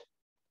 8,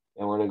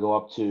 and we're going to go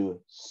up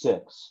to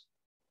 6,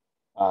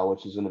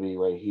 which is going to be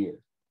right here.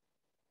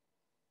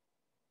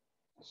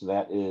 So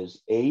that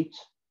is 8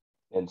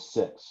 and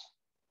 6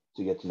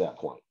 to get to that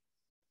point.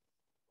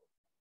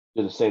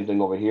 Do the same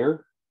thing over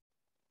here.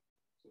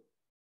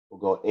 We'll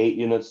go 8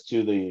 units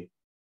to the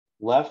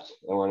left,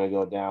 and we're going to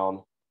go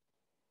down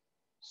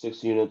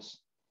 6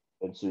 units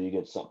until you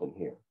get something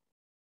here.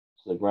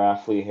 So the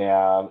graph we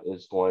have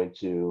is going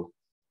to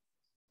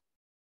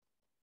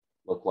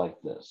look like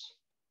this.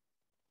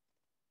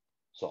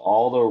 So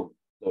all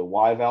the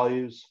y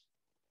values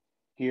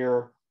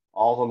here,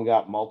 all of them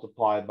got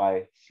multiplied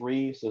by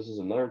 3. So this is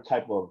another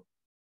type of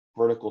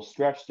vertical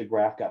stretch. The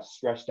graph got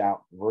stretched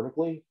out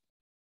vertically.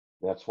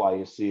 That's why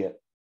you see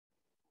it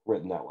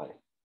written that way.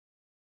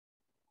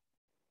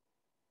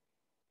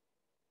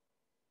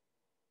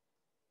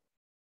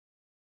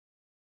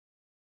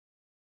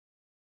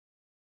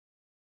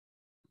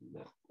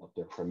 Up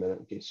there for a minute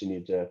in case you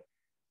need to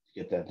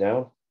get that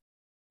down.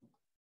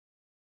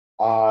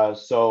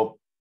 So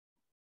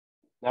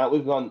now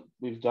we've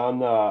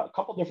done a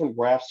couple different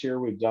graphs here.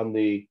 We've done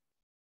the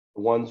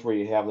ones where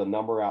you have the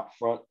number out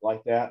front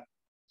like that.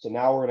 So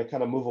now we're going to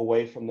kind of move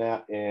away from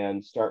that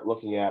and start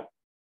looking at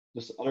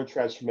just other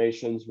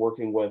transformations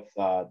working with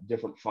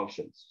different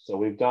functions. So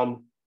we've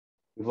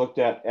looked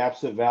at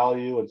absolute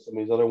value and some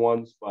of these other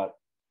ones, but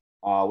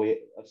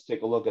let's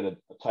take a look at a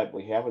type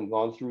we haven't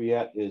gone through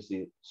yet, is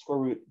the square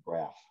root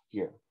graph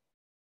here.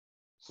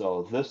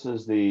 So this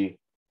is the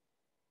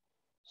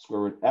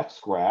square root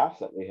x graph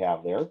that we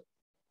have there.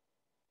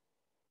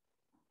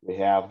 We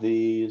have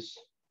these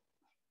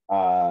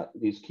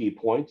key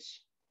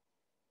points.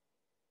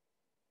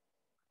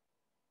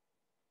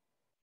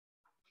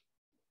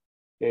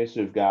 Okay,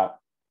 so we've got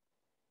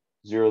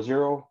 0,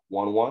 0,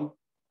 1, 1,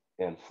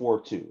 and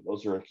 4, 2.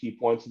 Those are our key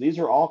points. These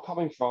are all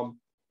coming from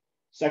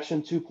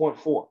section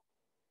 2.4.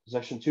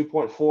 Section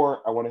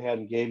 2.4, I went ahead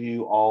and gave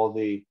you all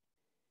the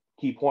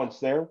key points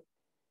there.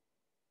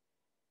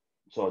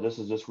 So this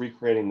is just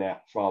recreating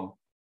that from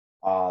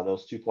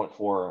those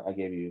 2.4 I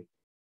gave you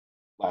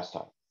last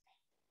time.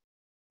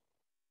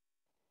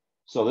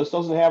 So this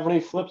doesn't have any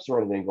flips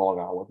or anything going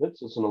on with it.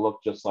 So it's going to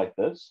look just like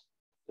this.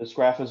 This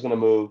graph is going to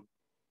move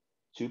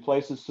 2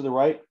 places to the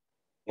right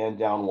and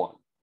down 1.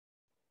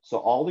 So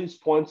all these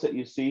points that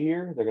you see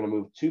here, they're going to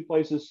move 2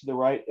 places to the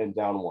right and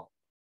down 1.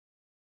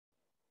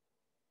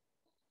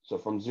 So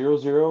from 0,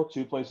 0,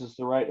 2 places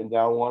to the right and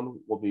down 1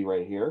 will be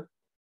right here.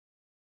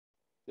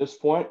 this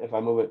point, if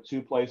I move it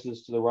 2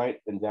 places to the right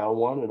and down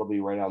 1, it'll be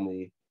right on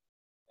the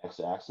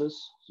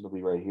x-axis. So it'll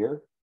be right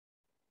here.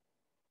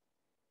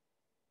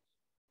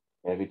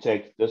 And if you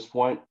take this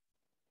point,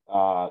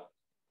 we're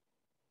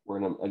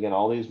going to, again,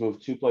 all these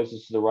move 2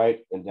 places to the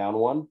right and down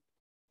 1.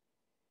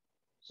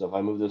 So if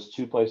I move this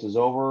 2 places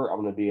over,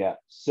 I'm going to be at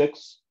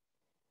 6,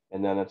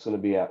 and then it's going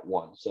to be at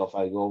 1. So if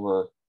I go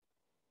over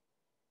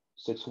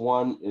 6,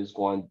 1 is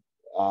going,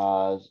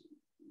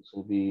 it's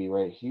going to be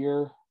right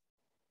here,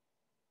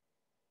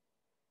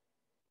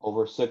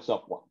 over 6,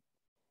 up 1.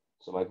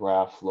 So my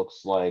graph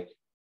looks like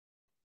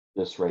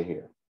this right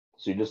here.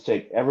 So you just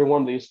take every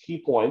one of these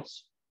key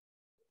points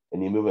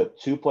and you move it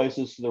 2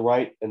 places to the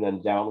right and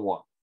then down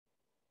 1.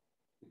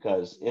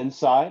 Because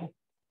inside,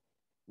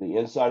 the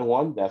inside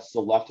one, that's the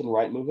left and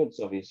right movement.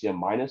 So if you see a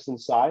minus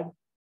inside,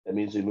 that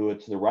means you move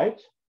it to the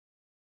right.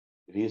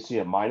 If you see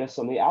a minus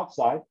on the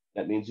outside,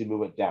 that means you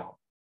move it down.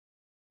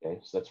 Okay,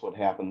 so that's what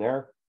happened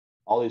there.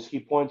 All these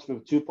key points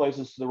move 2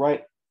 places to the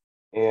right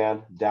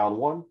and down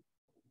 1.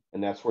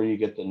 And that's where you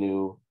get the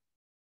new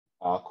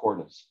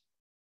coordinates.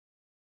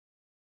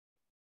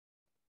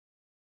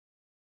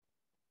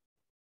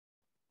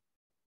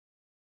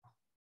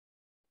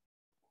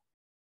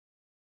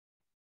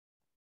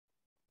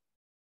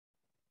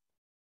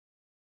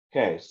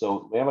 Okay,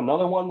 so we have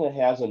another one that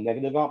has a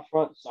negative out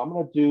front. So I'm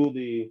going to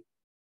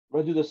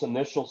do this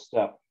initial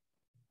step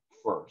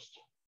first.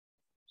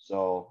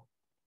 So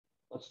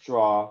let's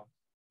draw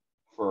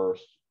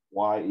first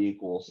y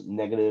equals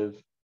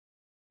negative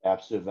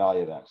absolute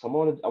value of x. I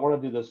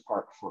want to do this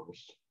part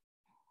first.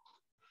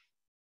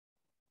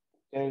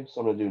 Okay, so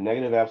I'm going to do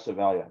negative absolute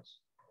value of x.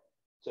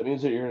 So it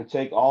means that you're going to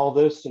take all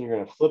this and you're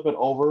going to flip it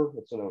over.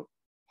 It's going to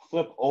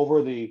flip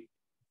over the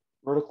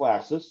vertical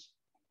axis.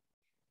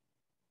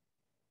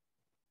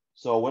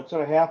 So what's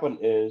going to happen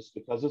is,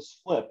 because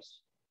it's flipped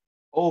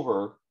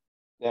over,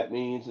 that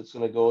means it's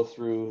going to go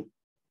through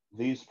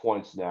these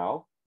points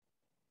now.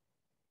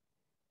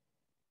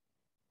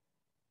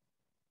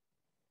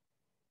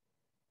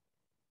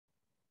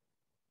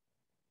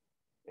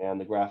 And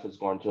the graph is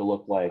going to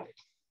look like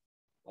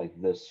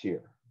this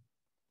here.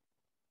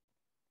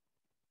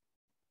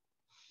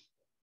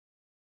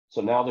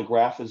 So now the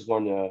graph is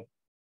going to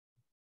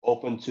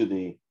open to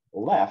the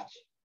left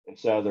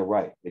instead of the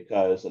right,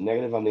 because the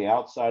negative on the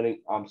outside,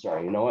 I'm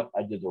sorry, you know what?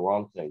 I did the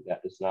wrong thing.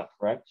 That is not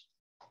correct.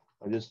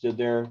 I just did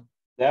there.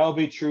 That would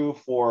be true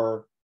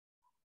for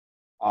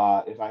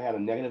if I had a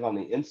negative on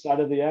the inside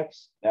of the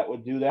x, that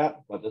would do that,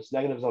 but this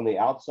negative is on the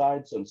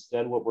outside. So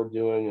instead what we're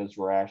doing is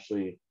we're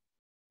actually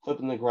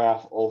flipping the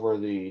graph over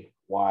the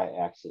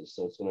y-axis.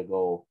 So it's going to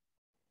go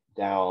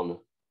down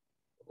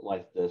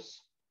like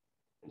this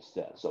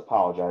instead. So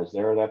apologize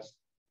there.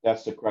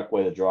 That's the correct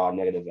way to draw a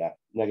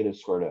negative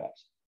square root of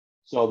x.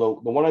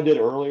 So the one I did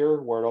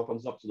earlier where it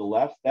opens up to the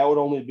left, that would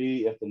only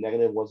be if the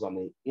negative was on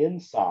the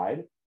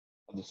inside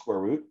of the square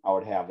root. I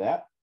would have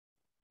that.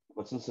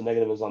 But since the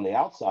negative is on the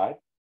outside,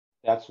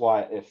 that's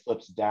why it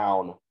flips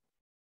down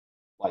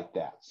like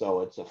that.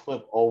 So it's a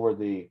flip over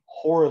the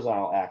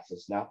horizontal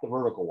axis, not the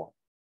vertical one.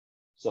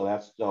 So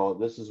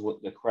this is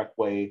what the correct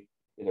way,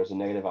 there's a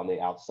negative on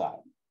the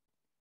outside.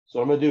 So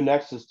what I'm going to do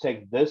next is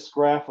take this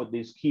graph with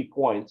these key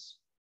points.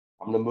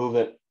 I'm going to move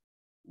it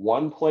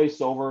 1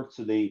 place over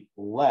to the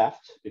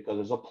left because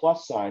there's a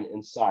plus sign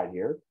inside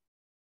here.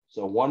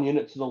 So 1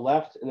 unit to the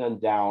left and then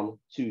down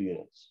 2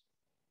 units.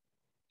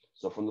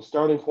 So from the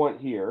starting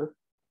point here,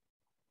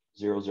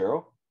 0,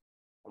 0,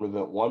 I'm going to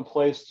move it 1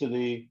 place to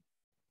the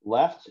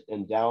left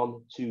and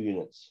down 2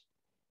 units.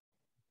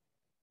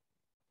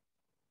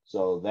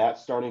 So that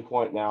starting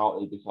point now,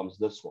 it becomes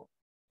this one.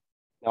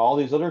 Now all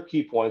these other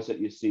key points that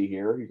you see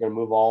here, you're going to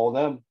move all of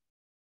them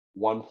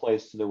 1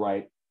 place to the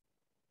right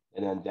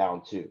and then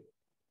down 2.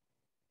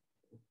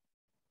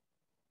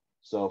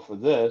 So for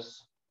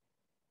this,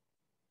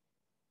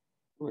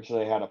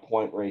 originally I had a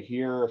point right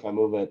here. If I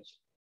move it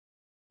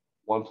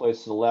 1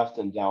 place to the left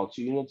and down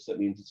 2 units, that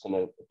means it's going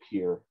to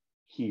appear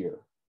here.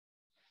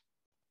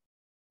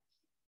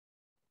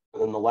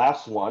 And then the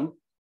last one,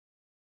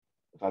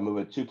 if I move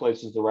it 2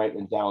 places to the right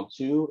and down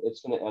 2,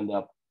 it's going to end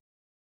up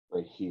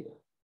right here.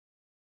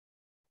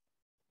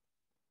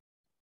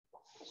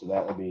 So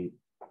that would be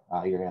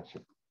your answer.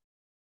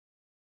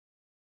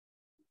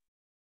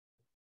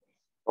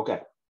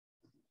 Okay.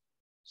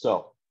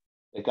 So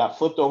it got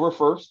flipped over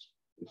first.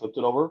 We flipped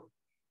it over,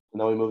 and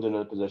then we moved into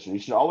the position. You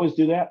should always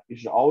do that. You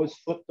should always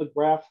flip the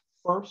graph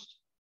first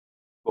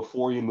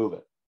before you move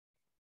it.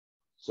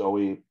 So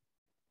we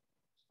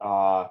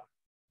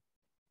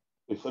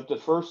flipped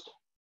it first.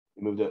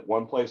 We moved it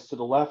 1 place to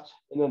the left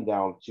and then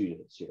down 2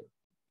 units here.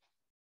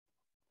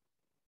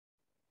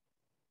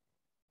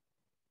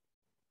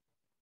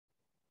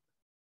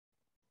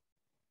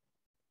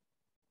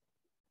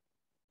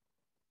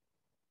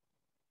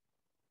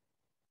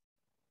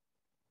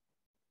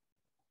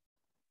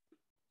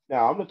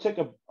 Now I'm going to take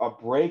a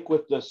break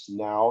with this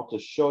now to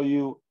show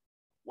you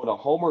what a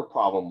homework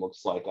problem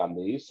looks like on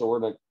these. So we're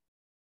going to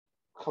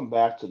come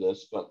back to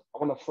this, but I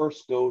want to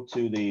first go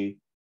to the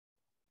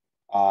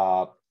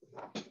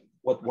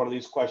what one of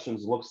these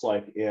questions looks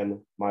like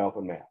in my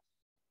open math.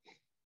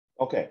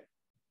 Okay.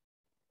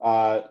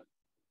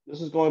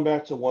 This is going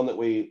back to one that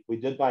we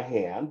did by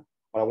hand,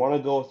 but I want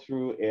to go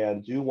through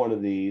and do one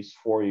of these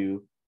for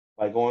you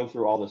by going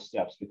through all the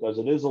steps, because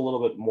it is a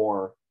little bit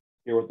more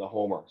here with the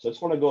homework. So I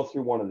just want to go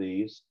through one of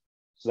these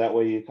so that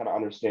way you kind of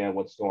understand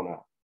what's going on.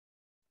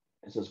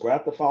 It says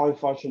graph the following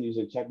function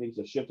using techniques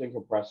of shifting,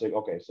 compressing.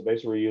 Okay, so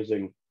basically we're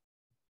using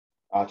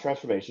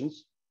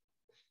transformations.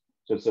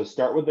 So it says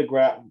start with the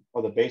graph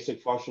of the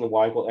basic function of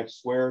y equal x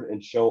squared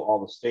and show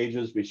all the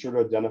stages. Be sure to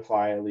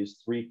identify at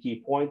least 3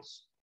 key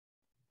points.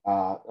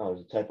 Oh,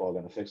 there's a typo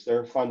I got to fix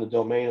there. Find the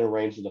domain and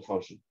range of the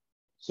function.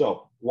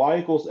 So y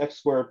equals x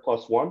squared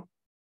plus 1.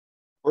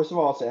 First of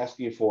all, it's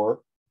asking you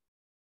for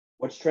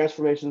which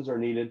transformations are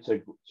needed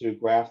to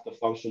graph the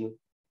function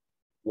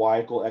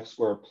y equal x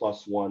squared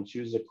plus 1.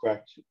 Choose the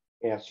correct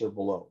answer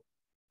below.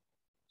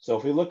 So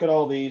if we look at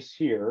all these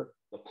here,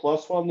 the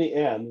plus 1 in the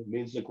end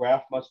means the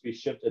graph must be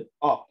shifted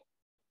up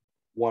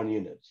 1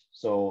 unit.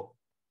 So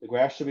the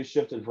graph should be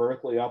shifted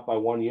vertically up by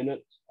 1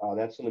 unit.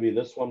 That's going to be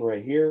this one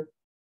right here.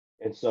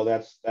 And so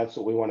that's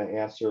what we want to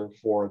answer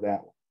for that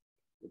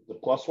one. The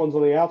plus 1's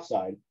on the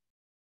outside,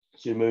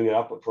 so you're moving it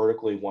up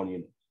vertically 1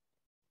 unit.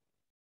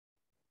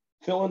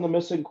 Fill in the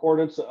missing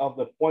coordinates of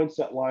the points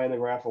that lie in the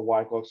graph of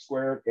y equal x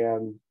squared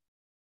and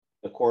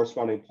the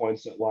corresponding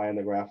points that lie in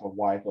the graph of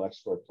y equal x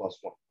squared plus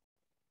 1.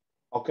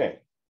 Okay,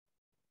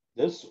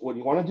 what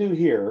you want to do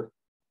here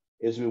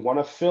is we want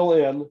to fill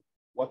in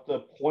what the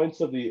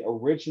points of the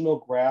original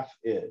graph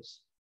is.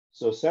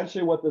 So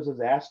essentially what this is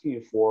asking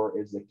you for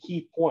is the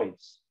key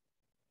points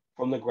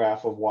from the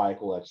graph of y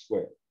equal x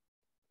squared.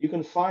 You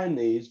can find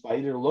these by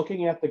either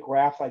looking at the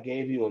graph I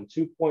gave you in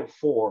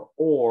 2.4,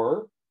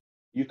 or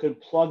you can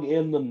plug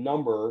in the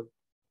number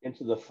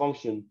into the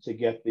function to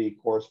get the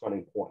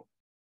corresponding point.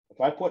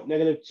 If I put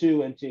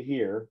 -2 into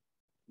here,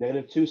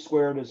 -2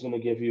 squared is going to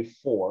give you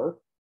 4.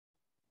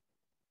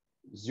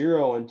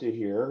 0 into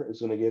here is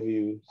going to give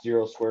you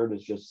 0 squared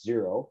is just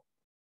 0.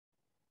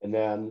 And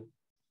then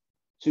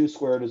 2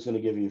 squared is going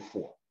to give you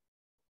 4.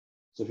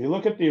 So if you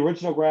look at the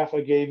original graph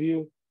I gave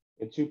you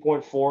in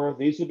 2.4,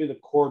 these would be the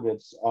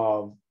coordinates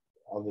of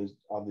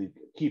the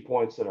key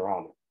points that are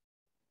on it.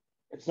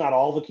 It's not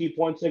all the key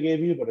points I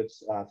gave you, but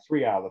it's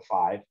 3 out of the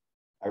 5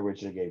 I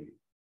originally gave you.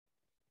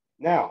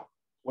 Now,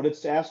 what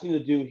it's asking you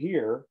to do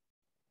here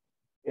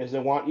is I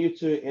want you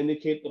to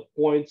indicate the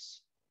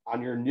points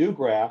on your new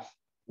graph,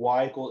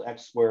 y equals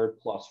x squared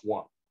plus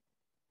 1.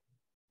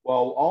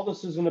 Well, all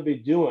this is going to be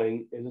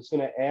doing is it's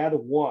going to add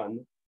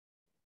 1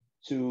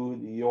 to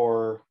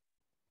your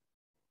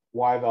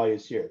y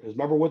values here. Because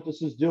remember what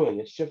this is doing,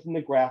 it's shifting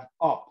the graph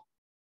up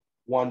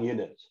 1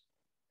 unit.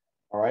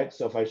 All right,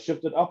 so if I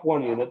shift it up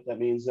 1 unit, that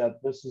means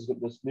that this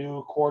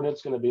new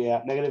coordinate's going to be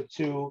at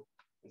 -2.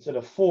 Instead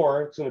of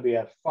 4, it's going to be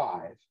at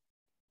 5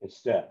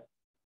 instead.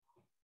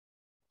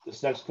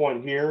 This next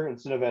point here,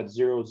 instead of at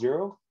 0,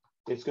 0,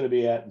 it's going to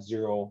be at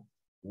 0,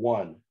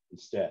 1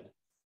 instead.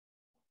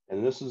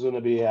 And this is going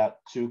to be at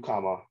 2,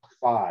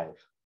 5.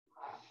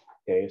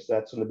 Okay, so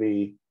that's going to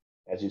be,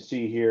 as you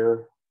see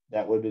here,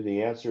 that would be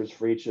the answers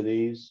for each of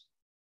these.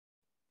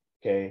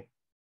 Okay,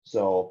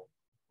 so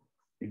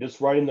you're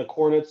just writing the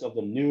coordinates of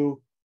the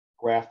new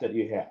graph that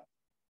you have.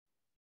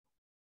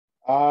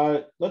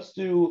 Let's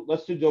do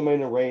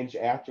domain and range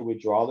after we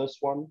draw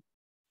this one.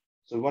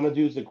 So we want to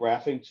use the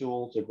graphing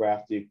tool to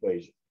graph the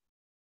equation.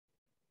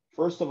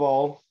 First of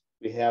all,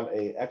 we have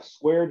a x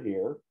squared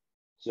here.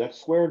 So x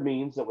squared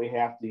means that we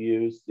have to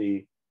use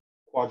the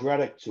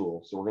quadratic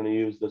tool. So we're going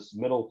to use this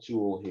middle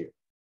tool here.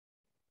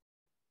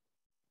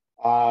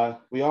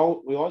 We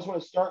always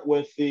want to start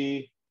with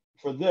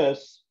for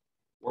this,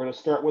 we're going to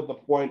start with the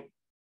point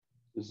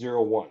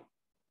 0, 1.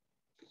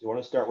 So you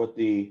want to start with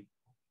the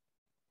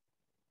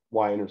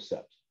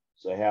y-intercept.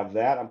 So I have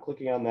that. I'm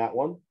clicking on that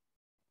one.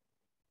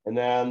 And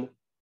then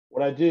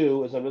what I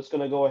do is I'm just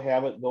going to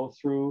go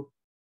through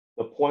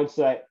the points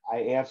that I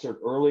answered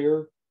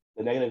earlier,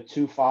 the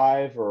 -2,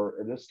 5, or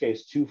in this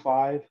case, 2,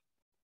 5.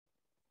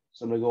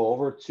 So I'm going to go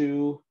over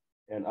 2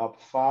 and up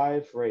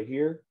 5 right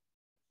here.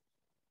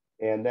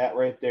 And that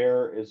right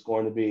there is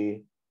going to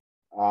be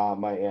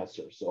my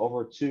answer. So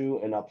over 2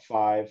 and up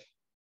 5,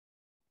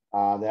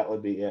 that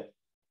would be it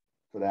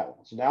for that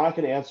one. So now I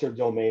can answer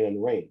domain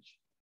and range.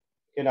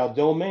 Okay, now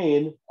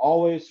domain,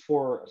 always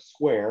for a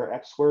square,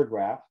 x squared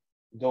graph,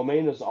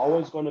 domain is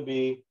always going to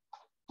be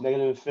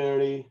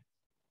 -infinity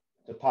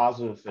to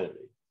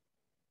 +infinity.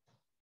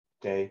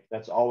 Okay,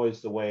 that's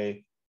always the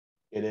way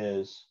it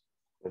is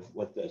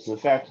with this. In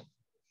fact,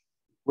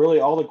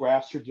 really all the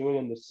graphs you're doing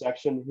in this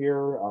section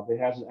here, if it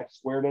has an x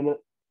squared in it,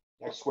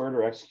 x squared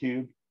or x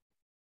cubed,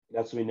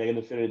 that's going to be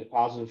 -infinity to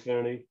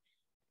 +infinity.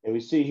 And we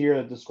see here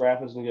that this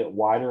graph is going to get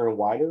wider and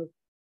wider.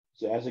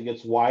 So as it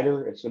gets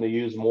wider, it's going to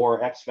use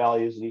more x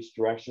values in each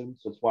direction.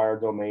 So that's why our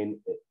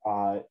domain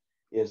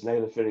is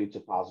 -infinity to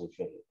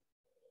 +infinity.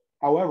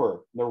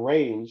 However, the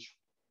range,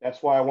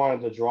 that's why I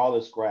wanted to draw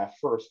this graph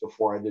first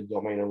before I did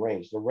domain and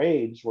range. The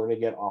range we're going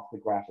to get off the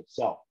graph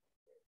itself.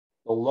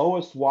 the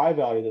lowest y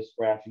value this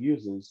graph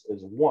uses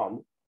is 1,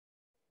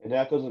 and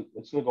that doesn't,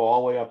 it's going to go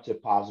all the way up to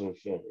positive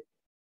infinity.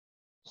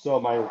 So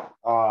my,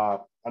 I'm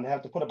going to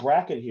have to put a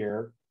bracket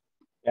here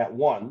at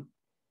 1,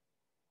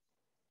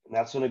 and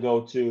that's going to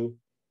go to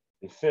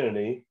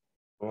infinity.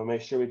 We're going to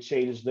make sure we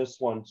change this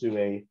one to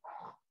a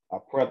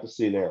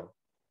parenthesis there.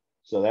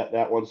 So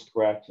that one's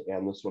correct,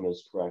 and this one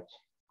is correct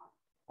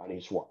on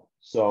each one.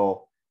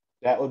 So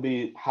that would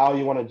be how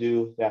you want to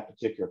do that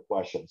particular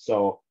question.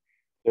 So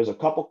there's a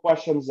couple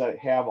questions that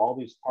have all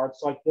these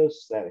parts like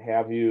this that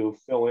have you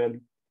fill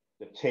in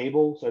the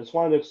table. So I just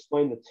wanted to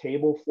explain the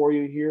table for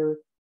you here,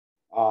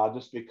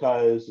 just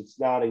because it's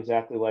not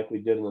exactly like we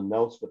did in the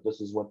notes, but this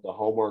is what the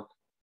homework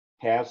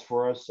has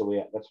for us.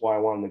 So that's why I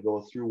wanted to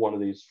go through one of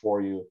these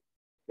for you,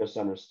 just to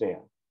understand.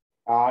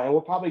 And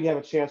we'll probably have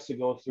a chance to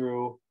go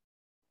through.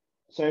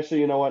 So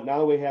actually, you know what? Now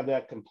that we have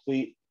that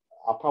complete,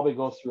 I'll probably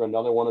go through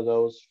another one of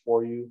those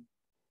for you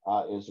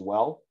as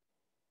well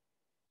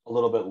a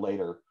little bit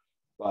later.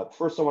 But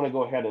first, I want to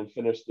go ahead and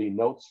finish the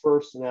notes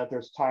first, and then if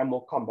there's time,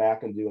 we'll come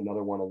back and do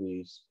another one of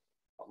these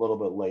a little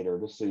bit later,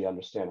 just so you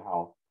understand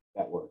how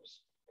that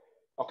works.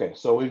 Okay,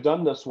 so we've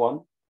done this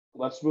one.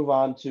 Let's move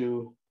on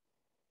to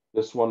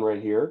this one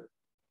right here.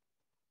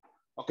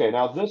 Okay,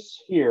 now this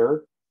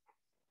here,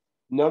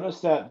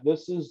 notice that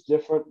this is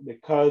different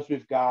because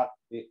we've got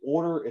the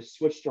order is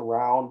switched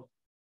around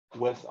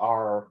with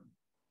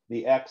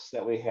the X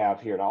that we have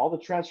here. Now, all the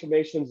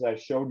transformations that I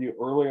showed you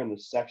earlier in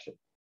this section,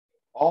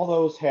 all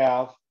those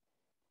have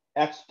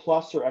X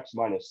plus or X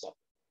minus something.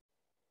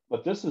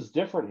 But this is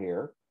different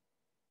here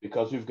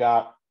because we've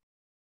got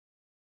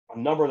a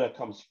number that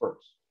comes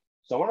first.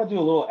 So I want to do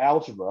a little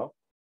algebra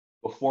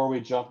before we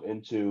jump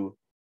into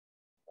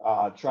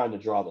trying to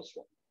draw this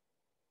one.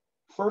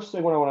 First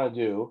thing what I want to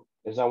do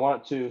is I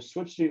want to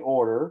switch the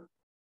order,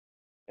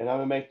 and I'm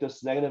going to make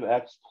this negative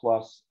X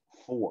plus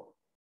 4.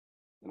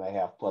 And I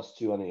have plus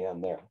 2 on the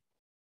end there.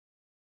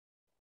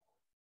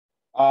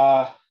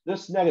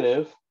 This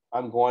negative,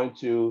 I'm going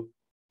to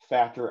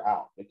factor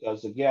out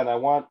because, again, I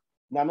want,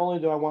 not only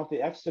do I want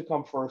the X to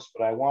come first,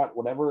 but I want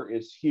whatever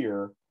is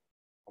here,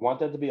 I want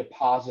that to be a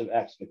positive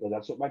X because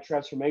that's what my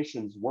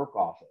transformations work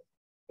off of.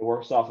 It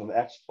works off of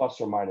X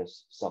plus or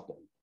minus something.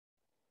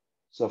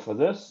 So for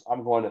this,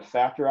 I'm going to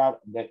factor out,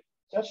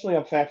 essentially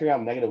I'm factoring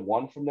out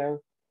 -1 from there.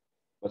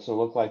 It's going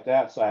to look like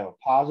that. So I have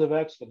a positive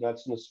X, but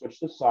that's going to switch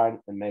the sign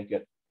and make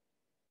it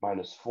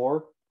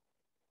 -4.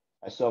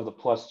 I still have the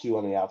plus 2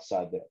 on the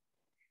outside there.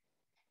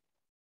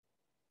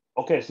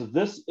 Okay, so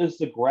this is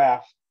the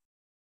graph.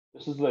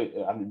 This is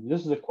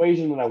the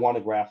equation that I want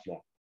to graph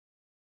now.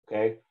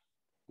 Okay,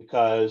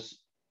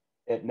 because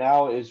it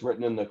now is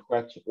written in the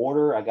correct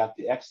order. I got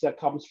the X that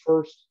comes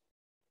first.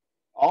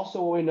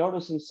 Also, what we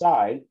notice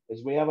inside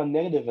is we have a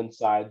negative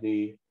inside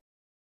the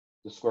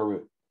square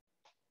root.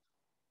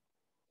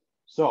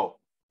 So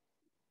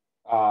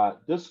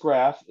this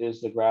graph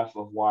is the graph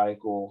of y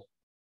equal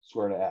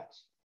square root of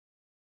x.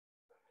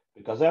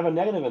 Because I have a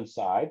negative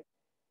inside,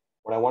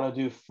 what I want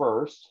to do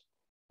first,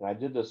 and I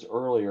did this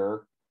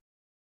earlier,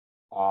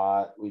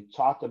 we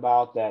talked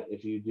about that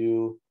if you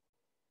do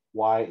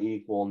y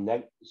equal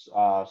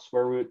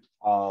square root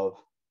of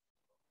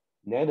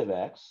negative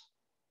x,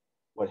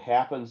 what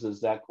happens is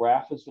that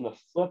graph is going to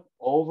flip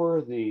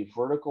over the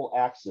vertical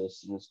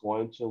axis and it's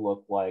going to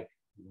look like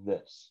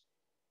this.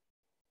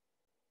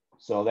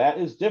 So that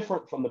is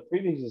different from the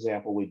previous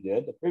example we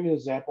did. The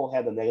previous example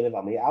had the negative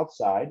on the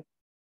outside,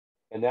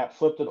 and that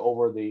flipped it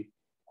over the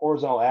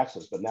horizontal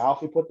axis. But now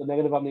if we put the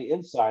negative on the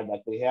inside,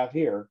 like we have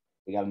here,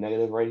 we got a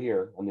negative right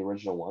here on the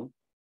original one.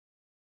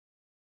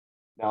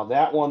 Now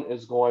that one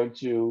is going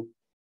to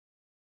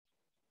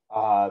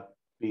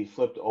be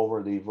flipped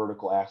over the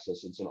vertical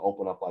axis. It's going to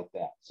open up like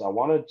that. So I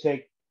want to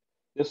take,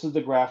 this is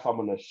the graph I'm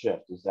going to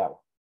shift, is that one.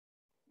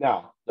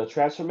 Now, the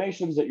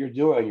transformations that you're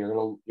doing, you're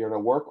going to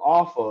work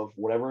off of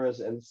whatever is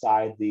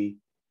inside the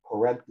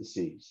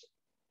parentheses.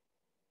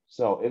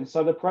 So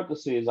inside the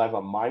parentheses, I have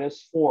a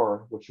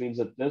 -4, which means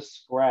that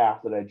this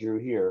graph that I drew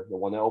here, the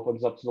one that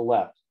opens up to the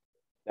left,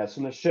 that's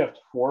going to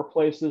shift 4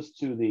 places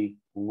to the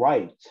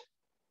right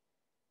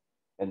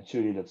and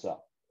 2 units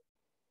up.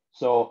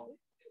 So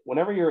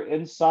whenever you're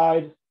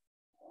inside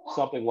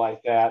something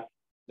like that,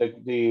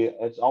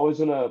 it's always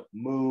going to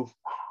move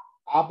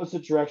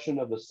opposite direction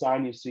of the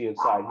sign you see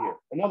inside here.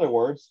 In other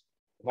words,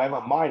 if I have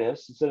a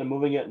minus, instead of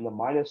moving it in the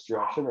minus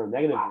direction or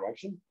negative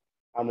direction,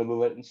 I'm going to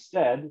move it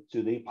instead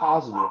to the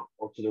positive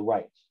or to the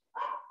right.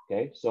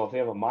 Okay, so if you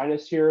have a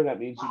minus here, that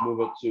means you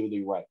move it to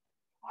the right.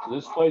 So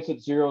this place at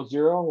 0,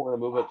 0, we're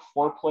going to move it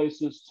 4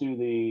 places to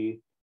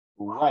the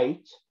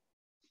right.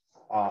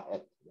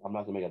 I'm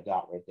not going to make a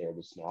dot right there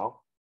just now,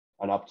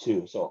 and up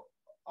 2. So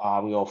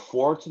I'm going to go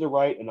 4 to the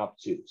right and up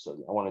 2. So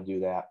I want to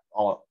do that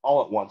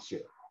all at once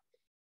here.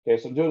 Okay,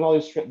 so I'm doing all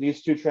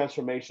these 2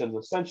 transformations.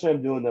 Essentially,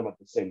 I'm doing them at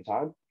the same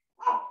time.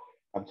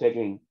 I'm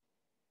taking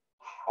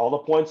all the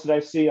points that I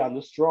see on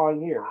this drawing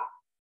here.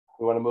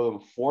 We want to move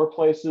them 4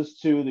 places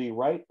to the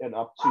right and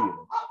up 2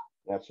 units.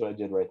 That's what I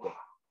did right there.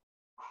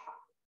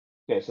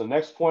 Okay, so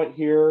next point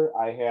here,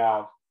 I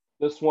have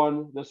this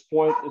point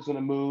is going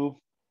to move.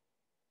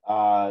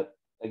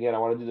 Again, I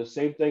want to do the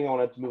same thing. I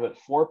want to move it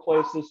 4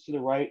 places to the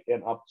right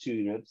and up 2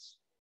 units.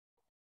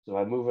 So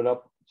if I move it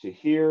up to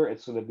here,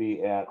 it's going to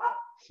be at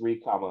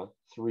 3,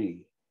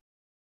 3.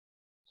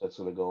 So it's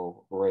going to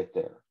go right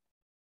there.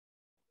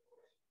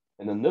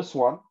 And then this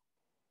one,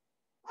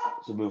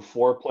 so move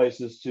 4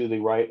 places to the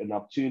right and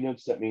up 2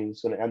 units. That means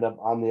it's going to end up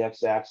on the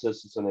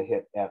x-axis. It's going to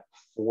hit at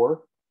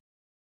 4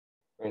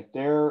 right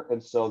there.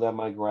 And so then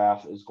my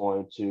graph is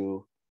going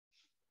to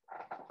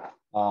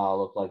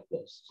look like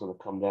this. It's going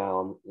to come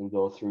down and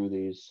go through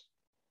these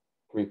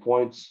 3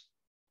 points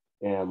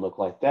and look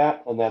like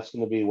that. And that's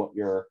going to be what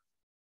your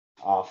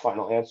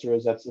final answer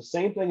is. That's the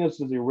same thing as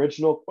the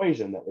original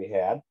equation that we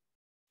had.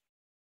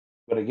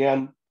 But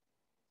again,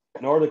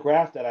 in order to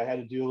graph that, I had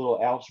to do a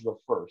little algebra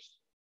first.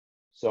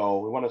 So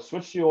we want to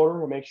switch the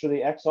order and make sure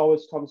the x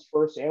always comes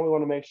first, and we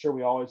want to make sure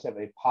we always have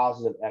a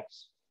positive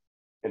x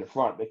in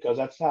front, because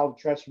that's how the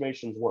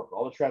transformations work.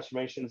 All the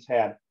transformations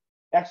had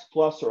x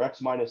plus or x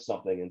minus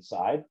something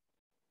inside.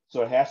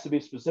 So it has to be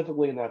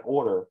specifically in that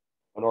order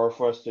in order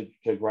for us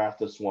to graph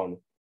this one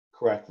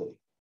correctly.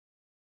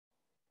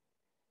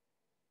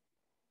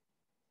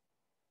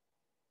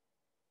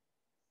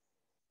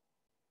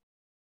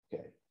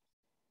 Okay.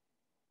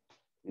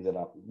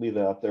 Leave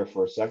that up there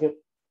for a second.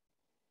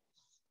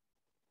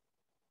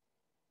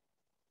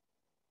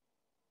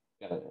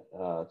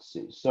 Let's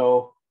see.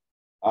 So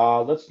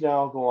let's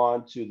now go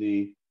on to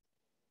the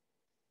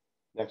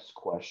next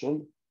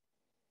question.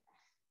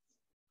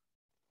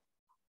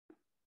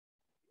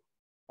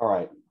 All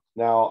right.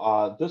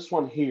 Now, this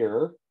one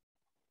here,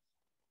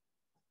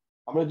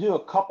 I'm going to do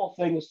a couple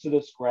things to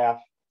this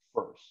graph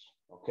first.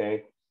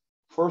 Okay.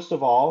 First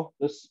of all,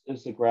 this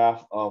is the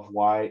graph of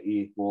y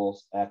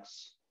equals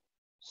x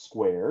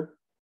squared.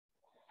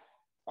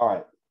 All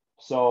right.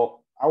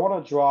 So I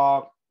want to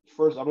draw.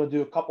 First, I'm going to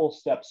do a couple of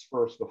steps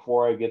first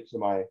before I get to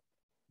my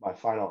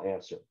final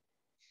answer.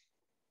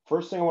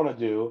 First thing I want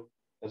to do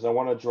is I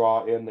want to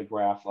draw in the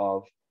graph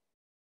of,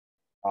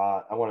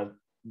 I want to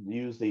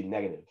use the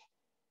negative.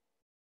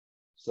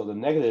 So the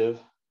negative,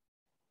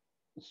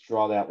 let's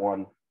draw that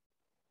one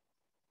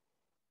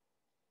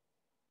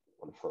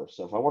first.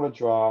 So if I want to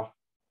draw,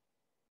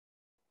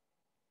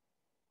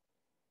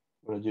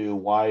 I'm going to do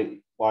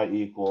y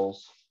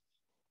equals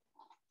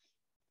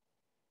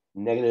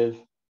negative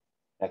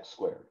x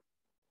squared.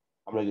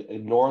 I'm going to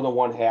ignore the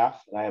 1/2,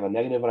 and I have a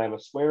negative and I have a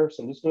square.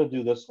 So I'm just going to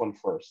do this one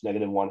first,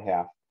 negative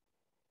 1/2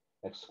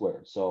 x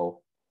squared.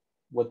 So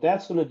what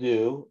that's going to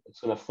do, it's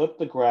going to flip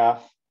the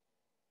graph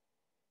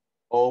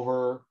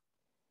over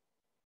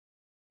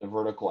the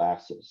vertical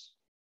axis.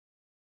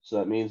 So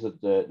that means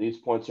that these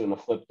points are going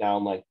to flip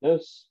down like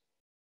this,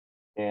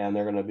 and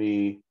they're going to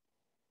be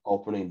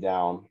opening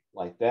down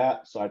like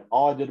that. So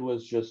all I did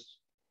was just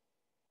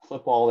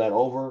flip all that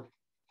over.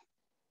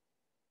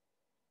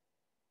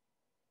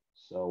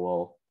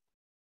 So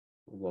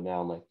we'll go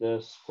down like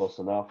this, close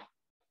enough.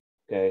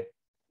 Okay,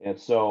 and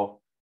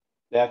so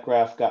that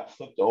graph got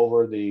flipped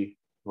over the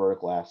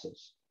vertical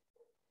axis.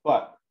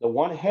 But the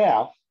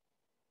 1/2,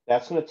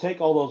 that's going to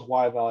take all those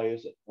y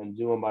values and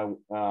do them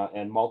by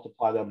and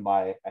multiply them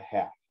by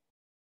 1/2.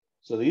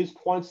 So these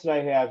points that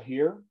I have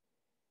here,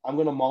 I'm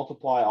going to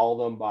multiply all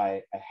of them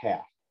by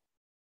 1/2.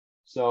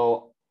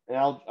 So and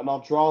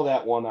I'll draw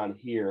that one on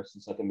here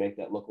since I can make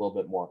that look a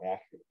little bit more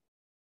accurate.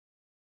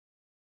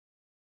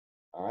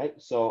 All right,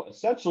 so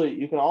essentially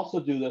you can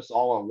also do this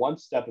all in one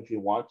step if you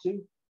want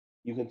to.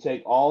 You can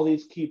take all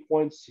these key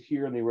points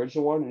here in the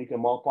original one and you can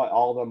multiply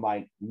all of them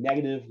by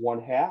negative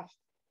 1/2.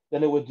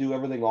 Then it would do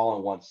everything all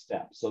in one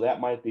step. So that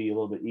might be a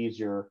little bit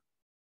easier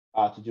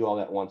to do all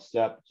that one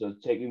step. So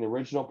taking the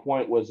original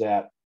point was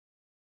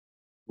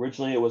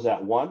originally it was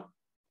at 1.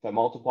 If I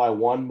multiply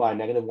 1 by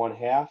negative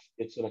 1/2,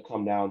 it's going to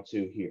come down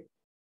to here.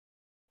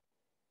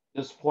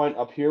 This point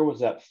up here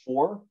was at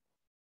 4.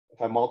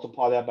 If I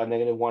multiply that by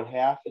negative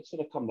 1/2, it's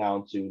going to come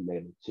down to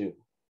negative 2.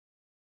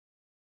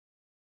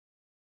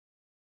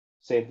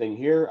 Same thing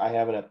here. I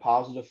have it at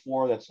positive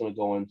 4. That's going to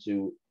go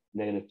into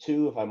negative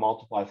 2 if I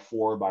multiply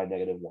 4 by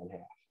negative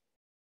 1/2.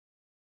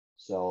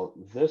 So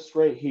this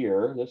right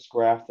here, this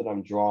graph that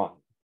I'm drawing,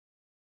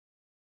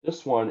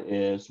 this one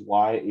is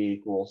y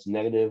equals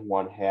negative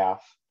 1/2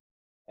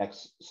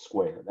 x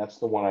squared. That's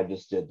the one I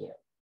just did there.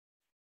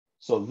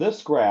 So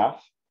this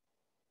graph,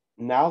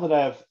 now that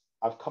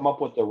I've come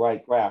up with the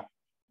right graph,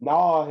 now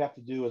all I have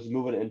to do is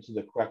move it into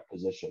the correct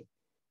position.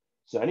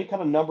 So any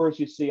kind of numbers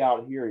you see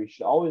out here, you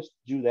should always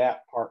do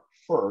that part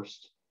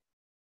first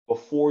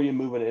before you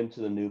move it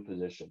into the new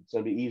position. It's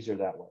going to be easier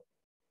that way.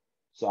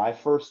 So I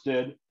first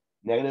did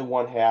negative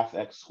 1/2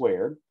 x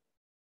squared.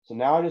 So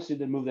now I just need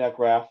to move that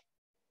graph.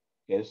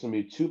 Okay, it's going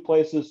to be 2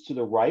 places to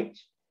the right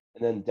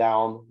and then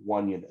down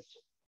 1 unit.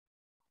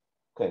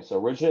 Okay,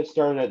 so originally it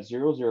started at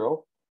 0,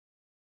 0.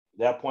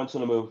 That point's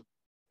going to move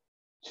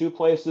 2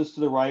 places to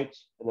the right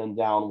and then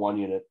down 1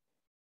 unit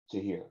to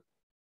here.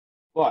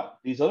 But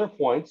these other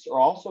points are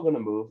also going to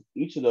move.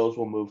 Each of those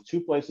will move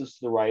 2 places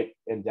to the right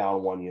and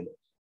down 1 unit.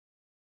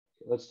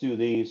 Okay, let's do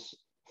these.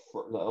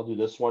 I'll do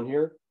this one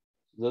here.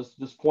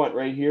 This point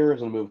right here is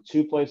going to move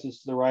 2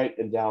 places to the right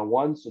and down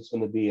 1. So it's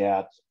going to be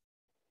at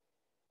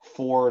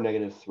 4,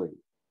 -3.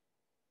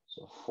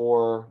 So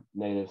 4,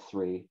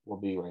 -3 will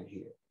be right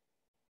here.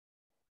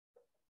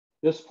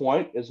 This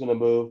point is going to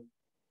move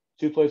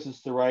 2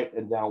 places to the right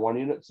and down 1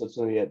 unit. So it's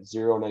going to be at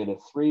 0,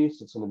 -3.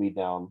 So it's going to be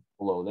down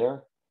below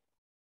there.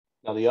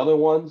 Now the other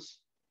ones,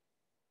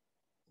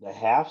 the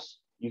halves,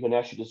 you can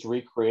actually just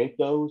recreate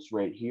those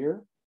right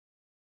here.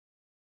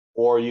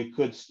 Or you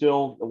could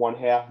still, the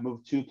 1/2,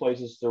 move 2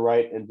 places to the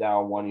right and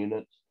down 1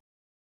 unit.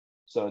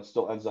 So it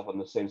still ends up in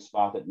the same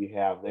spot that you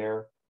have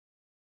there.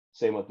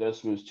 Same with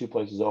this, moves 2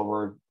 places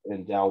over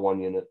and down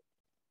 1 unit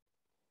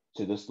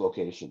to this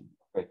location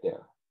right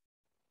there.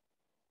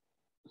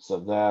 So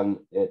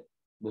then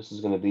this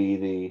is going to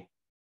be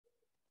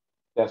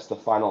that's the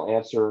final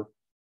answer,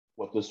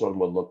 what this one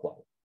would look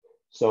like.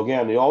 So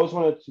again, you always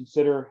want to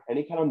consider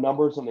any kind of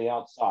numbers on the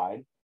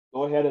outside.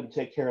 Go ahead and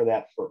take care of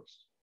that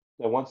first.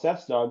 Then once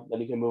that's done, then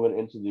you can move it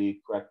into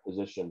the correct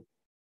position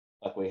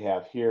like we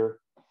have here,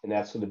 and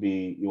that's going to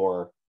be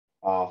your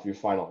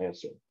final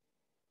answer.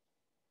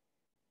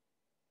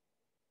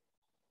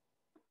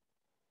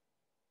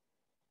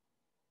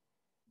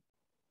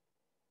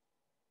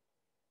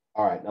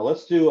 All right, now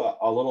let's do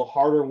a little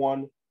harder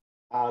one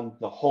on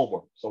the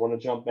homework. So I want to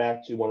jump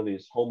back to one of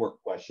these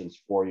homework questions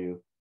for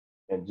you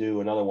and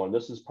do another one.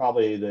 This is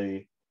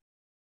probably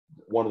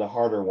one of the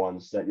harder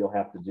ones that you'll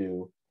have to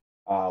do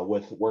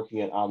with working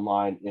it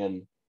online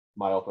in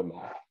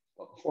MyOpenMath.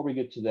 But before we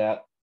get to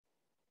that,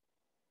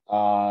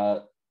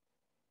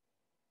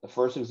 the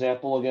first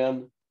example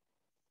again,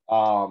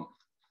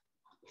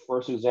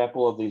 first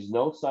example of these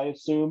notes, I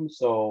assume.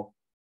 So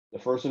the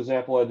first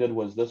example I did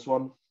was this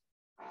one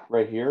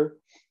right here.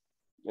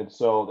 And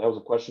so that was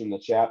a question in the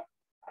chat.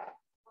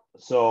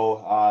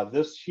 So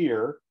this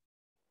here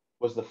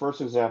was the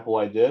first example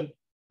I did.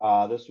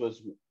 This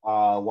was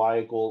y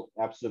equal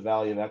absolute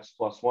value of x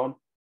plus 1.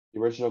 The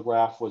original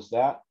graph was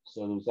that.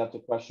 So was that the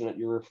question that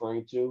you're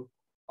referring to?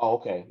 Oh,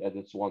 okay,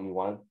 that's one you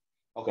wanted.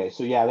 Okay,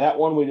 so yeah, that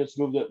one, we just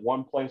moved it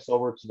 1 place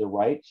over to the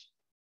right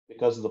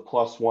because of the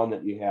 +1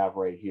 that you have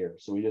right here.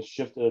 So we just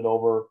shifted it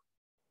over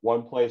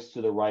 1 place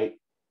to the right,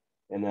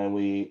 and then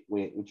we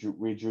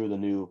redrew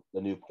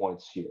the new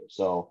points here.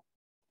 So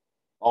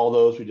all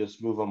those, we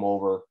just move them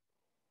over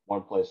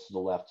 1 place to the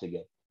left to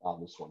get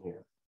this one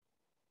here.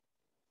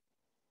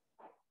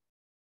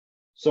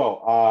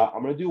 So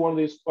I'm going to do one of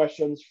these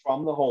questions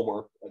from the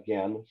homework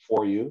again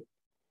for you,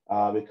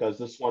 because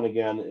this one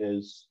again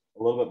is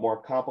a little bit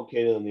more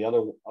complicated than the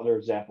other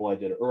example I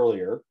did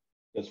earlier.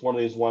 It's one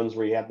of these ones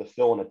where you have to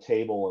fill in a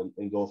table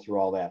and go through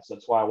all that. So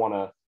that's why I want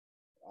to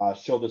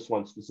show this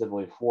one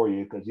specifically for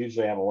you, because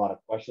usually I have a lot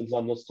of questions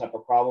on this type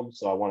of problem.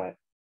 So I want to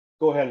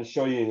go ahead and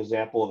show you an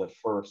example of it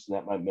first, and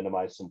that might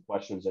minimize some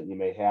questions that you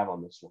may have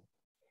on this one.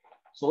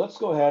 So let's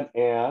go ahead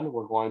and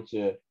we're going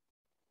to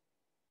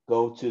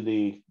go to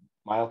the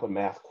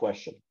MyOpenMath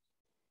question.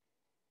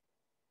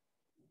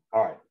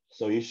 All right,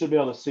 so you should be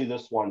able to see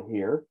this one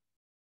here.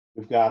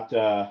 We've got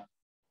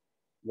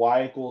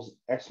y equals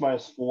x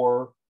plus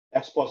 4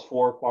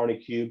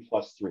 quantity cubed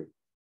plus 3.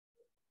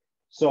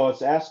 So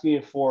it's asking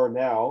you for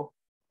now,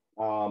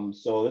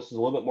 so this is a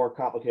little bit more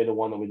complicated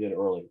one than we did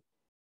earlier.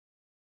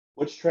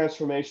 Which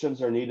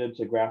transformations are needed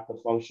to graph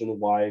the function of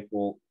y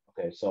equal,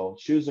 okay, so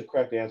choose the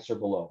correct answer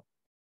below.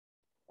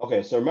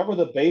 Okay, so remember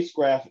the base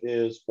graph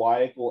is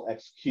y equal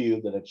x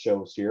cubed that it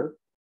shows here.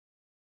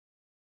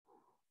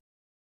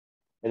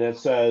 And it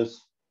says,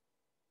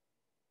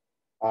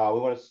 we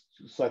want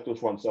to select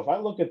which one. So if I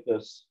look at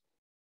this,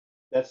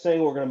 that's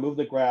saying we're going to move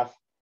the graph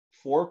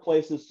 4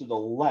 places to the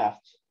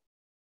left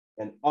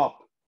and up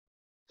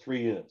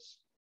 3 units.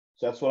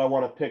 So that's what I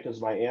want to pick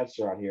as my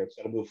answer on here. It's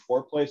going to move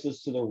 4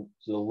 places to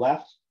the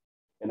left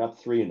and up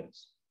 3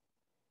 units.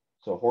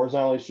 So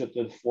horizontally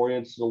shifted 4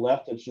 units to the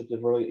left and shifted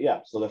vertically.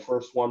 Yeah, so the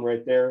first one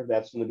right there,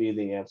 that's going to be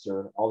the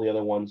answer. All the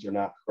other ones are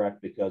not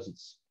correct because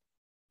it's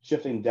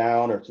shifting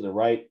down or to the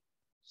right.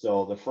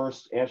 So the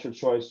first answer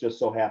choice just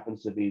so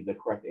happens to be the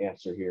correct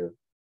answer here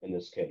in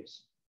this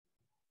case.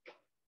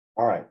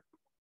 All right,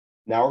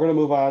 now we're going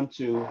to move on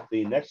to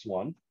the next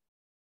one.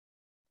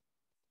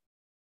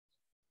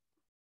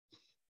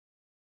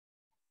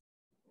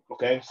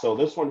 Okay, so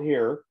this one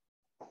here,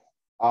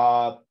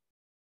 you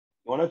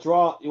want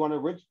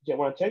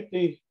to take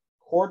the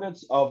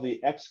coordinates of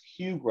the x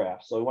cubed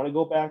graph. So you want to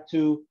go back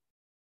to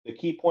the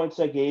key points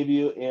I gave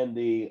you in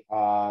the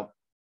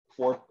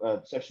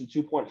section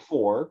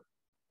 2.4,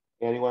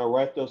 and you want to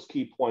write those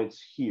key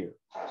points here.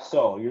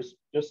 So you're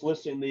just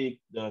listing the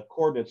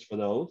coordinates for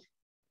those.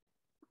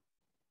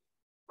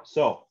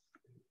 So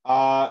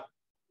 -1,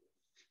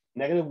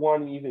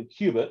 you can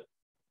cube it.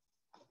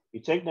 You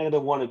take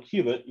 -1 and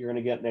cube it, you're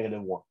going to get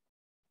 -1.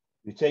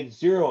 You take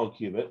 0 and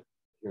cube it,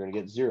 you're going to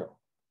get 0.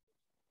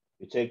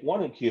 You take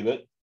 1 and cube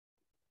it,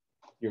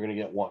 you're going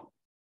to get 1.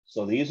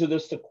 So these are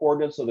just the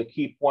coordinates of the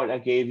key point I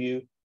gave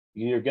you.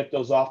 You can either get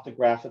those off the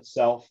graph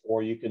itself,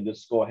 or you can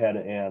just go ahead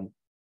and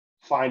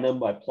find them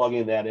by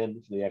plugging that in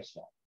for the x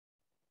value.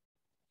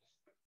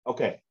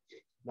 Okay,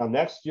 Now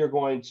next you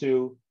want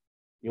to,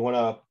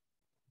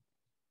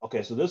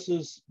 okay, so this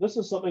is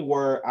something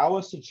where I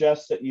would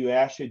suggest that you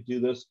actually do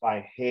this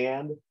by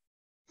hand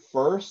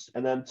first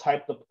and then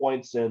type the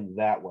points in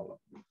that way.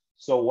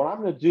 So what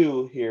I'm going to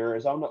do here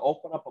is I'm going to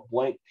open up a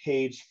blank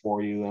page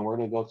for you, and we're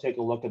going to go take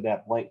a look at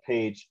that blank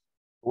page.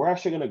 We're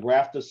actually going to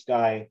graph this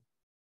guy.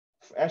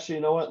 Actually,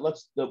 you know what?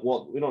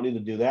 Well, we don't need to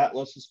do that.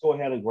 Let's just go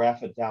ahead and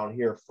graph it down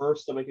here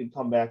first, then we can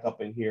come back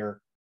up in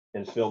here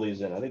and fill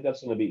these in. I think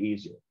that's going to be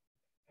easier.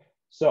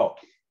 So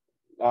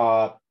we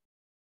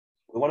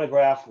want to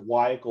graph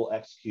y equal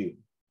x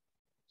cubed.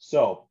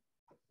 So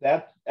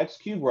that x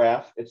cubed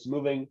graph, it's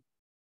moving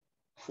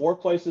 4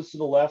 places to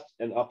the left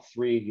and up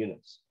 3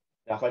 units.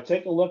 Now, if I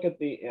take a look at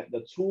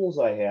the tools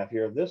I have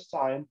here, this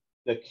time,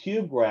 the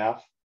cube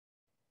graph,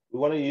 we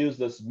want to use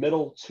this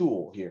middle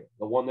tool here,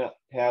 the one that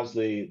has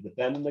the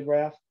bend in the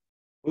graph.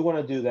 We want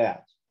to do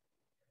that.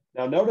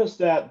 Now, notice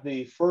that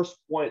the first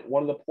point,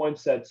 one of the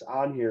points that's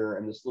on here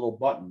in this little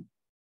button,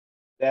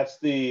 that's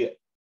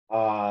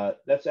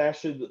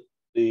actually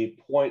the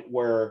point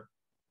where it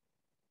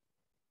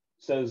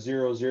says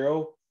 0,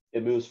 0.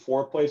 It moves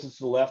 4 places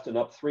to the left and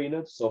up 3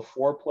 units. So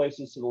 4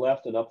 places to the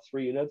left and up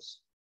 3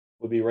 units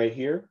would be right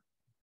here.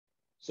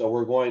 So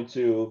we're going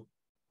to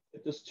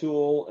hit this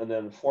tool and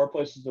then 4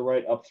 places to the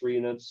right, up 3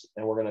 units,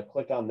 and we're going to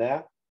click on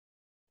that.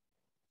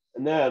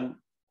 And then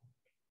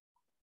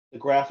the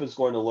graph is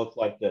going to look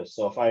like this.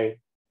 So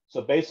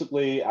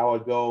basically I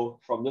would go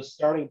from this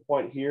starting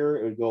point here,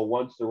 it would go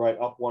 1 to the right,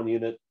 up 1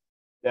 unit.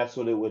 That's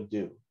what it would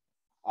do.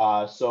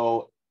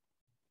 So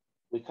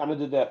we kind of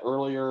did that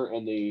earlier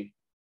in the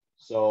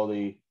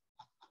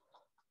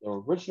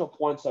original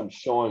points I'm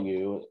showing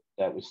you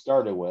that we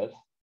started with.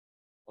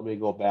 Let me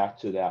go back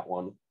to that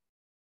one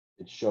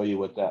and show you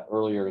what that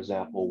earlier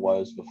example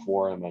was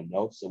before in my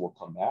notes, and we'll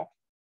come back.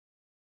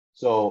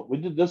 So we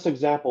did this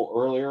example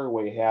earlier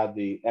where we had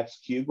the x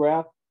cubed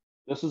graph.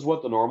 This is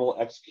what the normal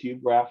x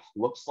cubed graph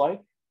looks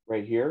like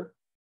right here.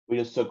 We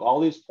just took all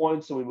these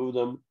points and we moved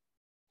them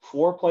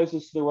 4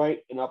 places to the right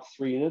and up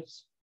 3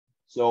 units.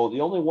 So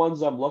the only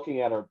ones I'm looking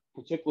at are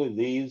particularly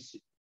these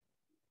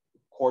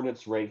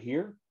coordinates right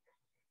here.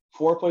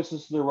 4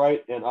 places to the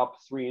right and up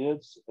 3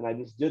 units. And I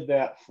just did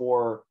that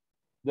for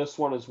this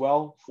one as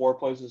well. 4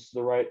 places to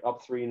the right,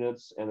 up 3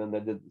 units. And then I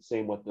did the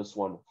same with this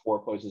one, 4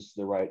 places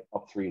to the right,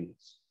 up 3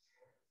 units.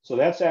 So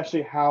that's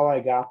actually how I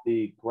got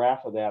the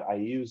graph of that. I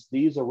used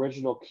these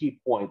original key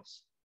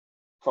points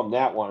from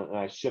that one and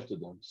I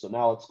shifted them. So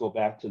now let's go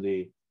back to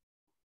the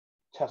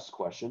test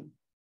question,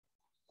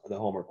 the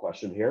homework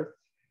question here.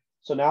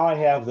 So now I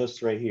have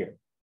this right here.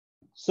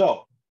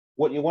 So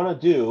what you want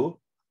to do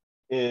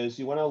is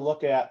you want to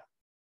look at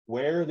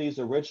where these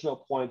original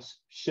points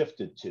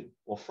shifted to.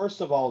 Well,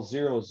 first of all,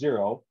 0,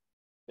 0,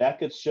 that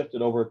gets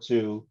shifted over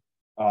to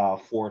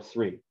 4,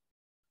 3.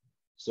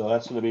 So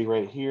that's going to be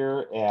right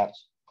here at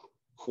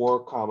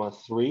 4,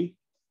 3.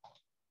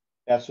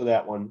 That's where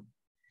that one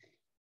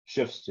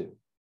shifts to.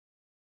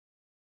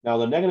 Now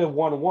the negative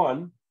 1,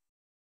 1,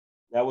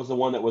 that was the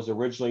one that was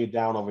originally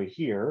down over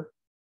here.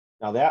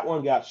 Now that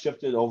one got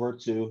shifted over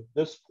to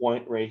this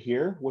point right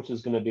here, which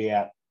is going to be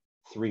at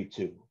 3,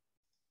 2.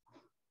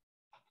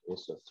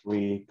 It's a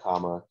 3,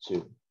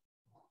 2.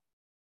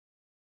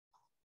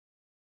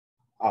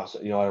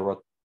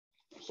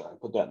 So I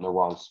put that in the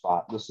wrong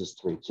spot. This is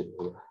 3, 2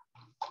 here.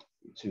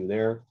 3, 2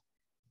 there.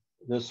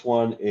 This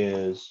one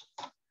is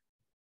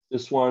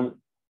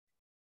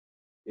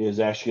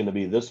actually going to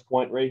be this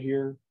point right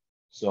here.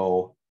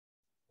 So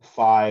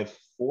 5,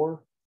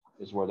 4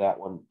 is where that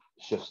one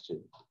shifts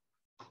to.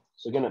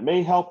 So again, it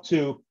may help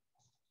to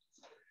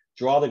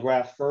draw the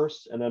graph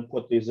first and then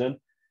put these in.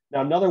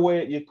 Now, another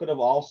way you could have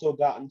also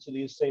gotten to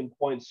these same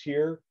points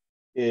here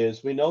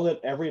is we know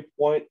that every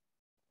point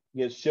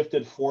gets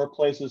shifted 4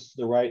 places to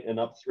the right and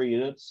up 3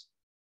 units.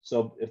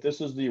 So if this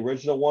is the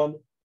original one,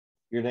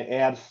 you're going to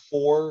add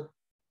 4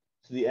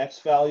 to the x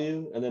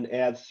value and then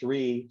add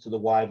 3 to the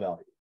y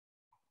value.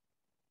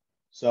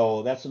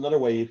 So that's another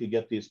way you could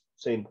get these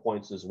same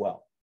points as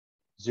well.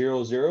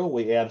 0, 0,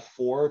 we add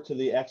 4 to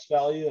the x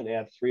value and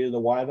add 3 to the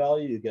y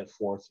value, you get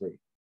 4, 3.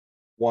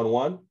 1,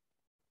 1,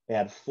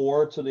 add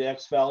 4 to the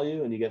x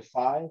value and you get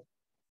 5.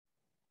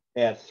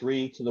 Add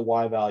 3 to the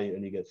y value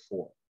and you get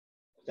 4.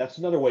 That's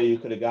another way you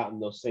could have gotten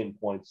those same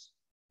points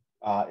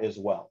as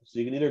well. So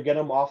you can either get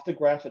them off the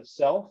graph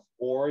itself,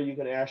 or you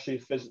can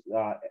actually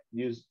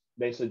use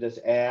basically just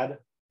add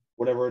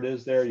whatever it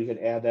is there. You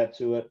can add that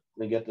to it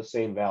and get the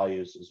same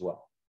values as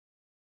well.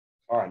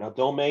 All right, now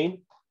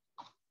domain.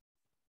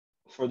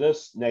 For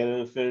this,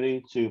 negative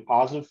infinity to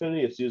positive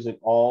infinity, it's using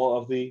all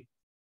of the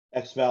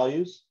x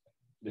values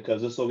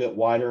because this will get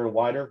wider and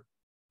wider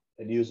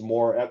and use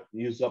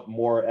up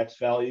more x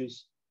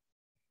values.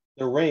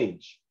 The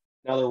range.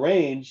 Now the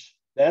range,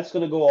 that's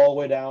going to go all the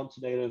way down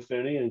to negative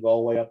infinity and go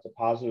all the way up to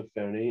positive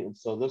infinity. And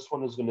so this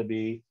one is going to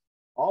be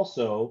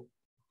also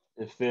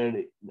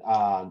infinity,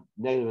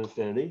 negative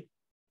infinity.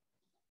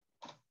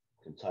 You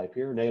can type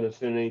here, negative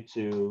infinity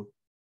to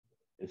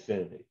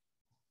infinity.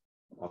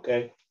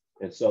 Okay.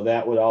 And so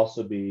that would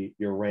also be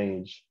your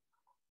range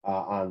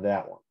on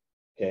that one.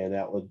 Okay, and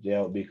that would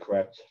be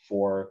correct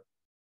for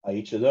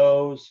each of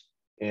those.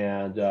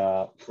 And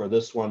for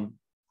this one,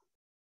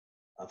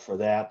 for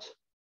that,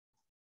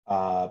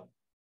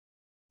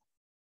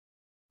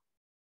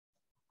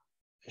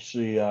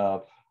 actually,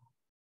 I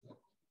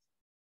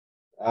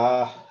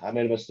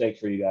made a mistake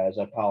for you guys.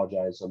 I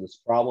apologize on this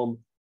problem.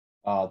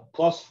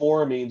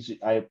 +4 means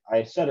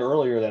I said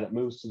earlier that it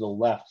moves to the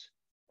left,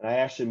 and I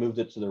actually moved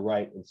it to the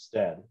right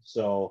instead.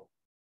 So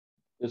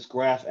this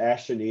graph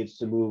actually needs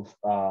to move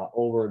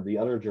over the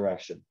other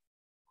direction.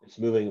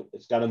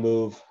 It's got to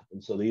move,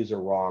 and so these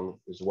are wrong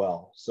as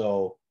well.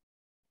 So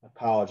I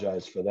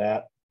apologize for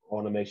that. I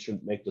want to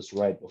make this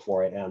right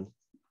before I end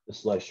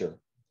this lecture.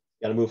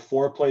 Got to move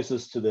 4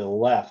 places to the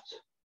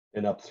left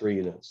and up 3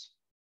 units.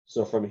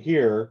 So from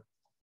here,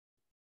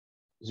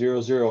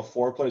 0, 0,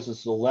 4 places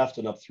to the left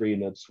and up 3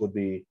 units would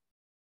be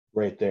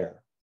right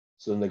there.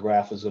 So then the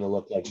graph is going to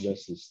look like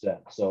this instead.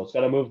 So it's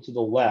got to move to the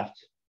left,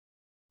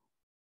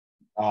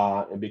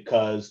 and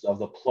because of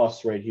the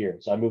plus right here.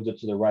 So I moved it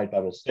to the right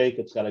by mistake.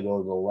 It's got to go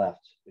to the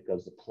left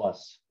because the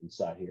plus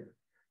inside here.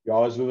 You're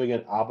always moving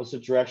in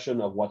opposite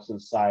direction of what's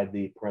inside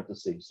the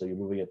parentheses. So you're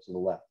moving it to the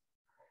left.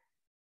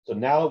 So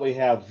now that we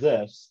have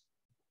this,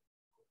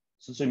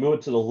 since we move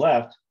it to the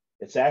left,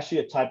 it's actually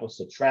a type of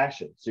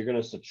subtraction. So you're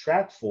going to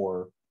subtract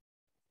 4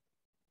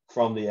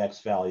 from the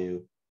x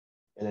value,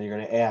 and then you're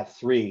going to add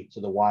 3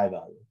 to the y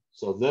value.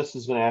 So this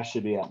is going to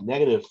actually be at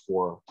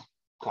 -4,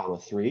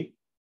 3.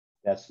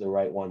 That's the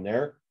right one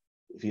there.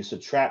 If you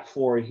subtract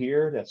 4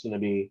 here, that's going to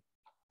be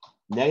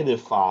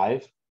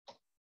 -5,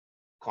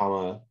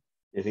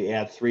 if you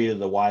add 3 to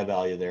the y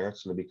value there,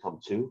 it's going to become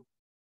 2.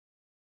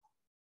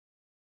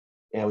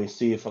 And we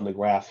see from the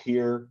graph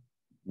here,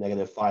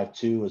 -5,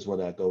 2 is where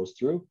that goes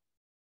through.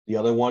 The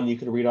other one you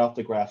can read off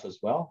the graph as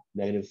well,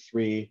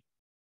 -3,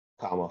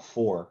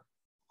 4.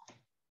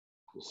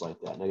 Just like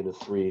that,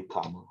 -3,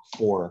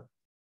 4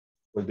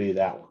 would be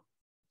that one.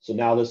 So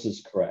now this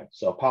is correct.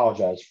 So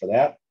apologize for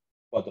that.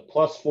 But the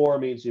 +4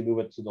 means you move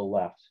it to the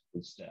left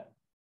instead.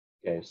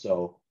 Okay,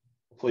 so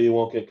hopefully you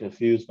won't get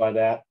confused by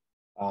that.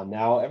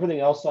 Now everything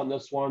else on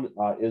this one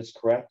is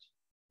correct.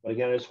 But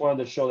again, I just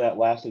wanted to show that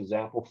last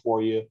example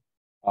for you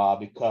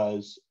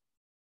because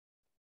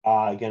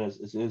again, it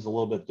is a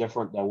little bit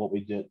different than what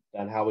we did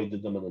and how we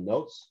did them in the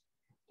notes.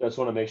 So I just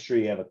want to make sure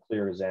you have a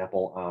clear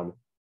example on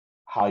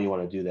how you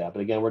want to do that.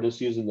 But again, we're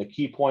just using the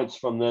key points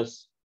from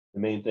this. The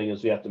main thing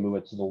is we have to move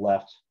it to the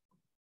left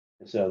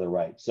instead of the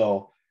right.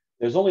 So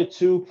there's only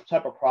 2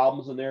 type of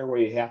problems in there where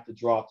you have to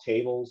draw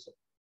tables.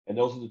 And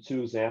those are the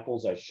 2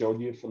 examples I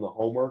showed you from the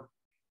homework.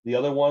 The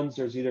other ones,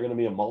 there's either going to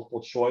be a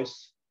multiple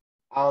choice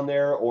on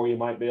there, or you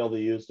might be able to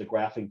use the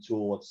graphing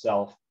tool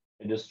itself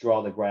and just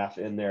draw the graph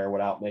in there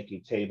without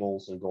making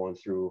tables and going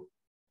through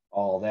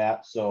all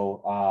that.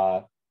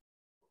 So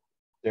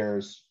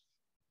there's,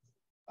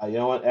 you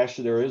know what,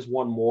 actually there is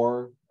one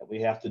more that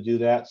we have to do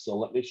that. So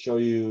let me show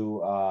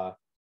you, I'm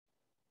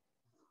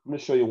going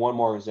to show you one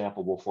more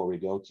example before we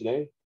go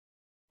today.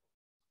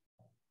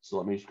 So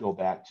let me go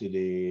back to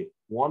the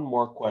one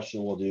more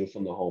question we'll do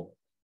from the homework.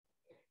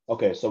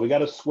 Okay, so we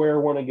got a square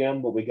one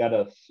again, but we got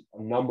a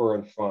number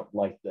in front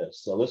like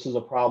this. So this is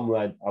a problem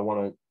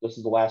that this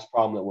is the last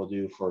problem that we'll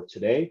do for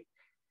today.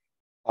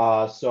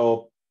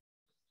 So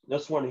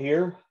this one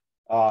here,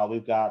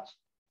 we've got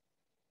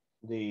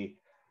the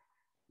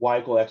y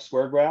 = x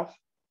squared graph.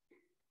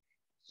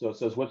 So it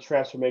says which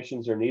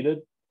transformations are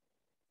needed.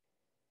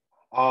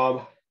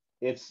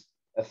 It's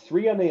a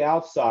 3 on the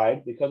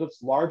outside because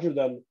it's larger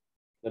than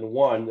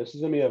 1. This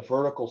is going to be a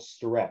vertical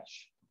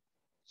stretch.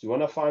 So you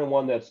want to find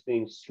one that's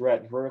being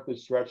vertically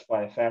stretched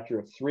by a factor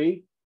of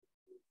 3.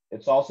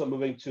 It's also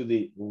moving to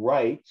the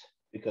right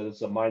because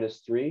it's a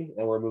 -3,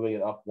 and we're moving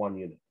it up 1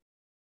 unit.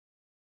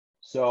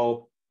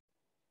 So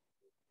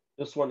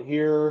this one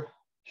here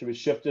should be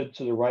shifted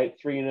to the right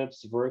 3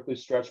 units, vertically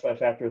stretched by a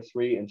factor of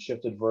 3, and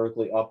shifted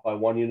vertically up by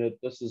 1 unit.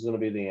 This is going to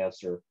be the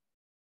answer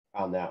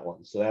on that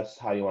one. So that's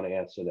how you want to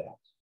answer that.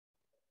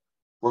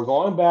 We're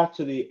going back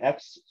to the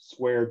x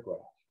squared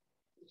graph.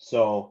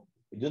 So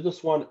we did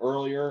this one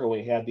earlier, and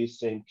we had these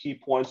same key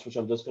points, which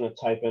I'm just going to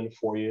type in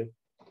for you.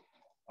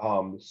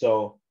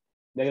 So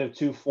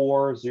 -2,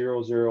 4,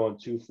 0, 0, and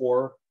 2,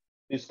 4.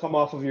 These come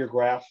off of your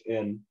graph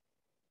in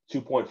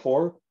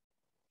 2.4,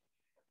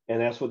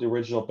 and that's what the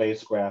original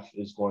base graph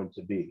is going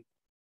to be.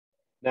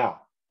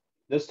 Now,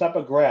 this type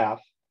of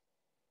graph,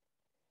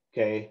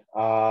 okay,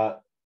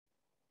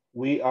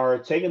 we are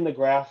taking the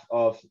graph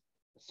of,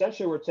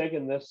 essentially we're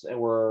taking this and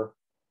we're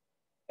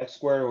x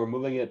squared and we're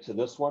moving it to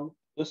this one.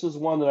 This is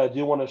one that I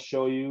do want to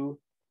show you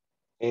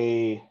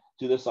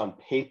do this on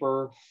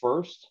paper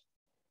first.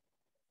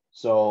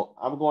 So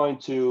I'm going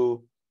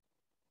to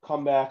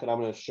come back and I'm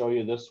going to show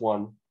you this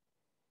one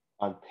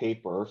on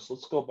paper. So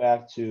let's go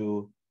back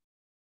to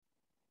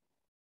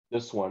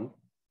this one.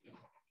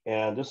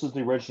 And this is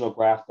the original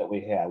graph that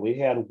we had. We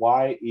had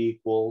y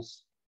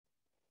equals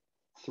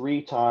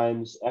 3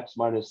 times x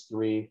minus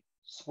 3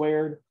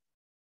 squared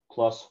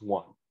plus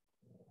 1.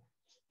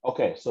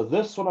 Okay, so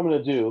this, what I'm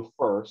going to do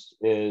first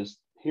is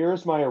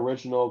here's my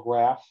original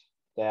graph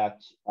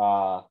that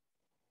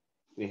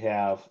we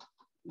have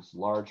is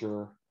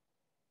larger.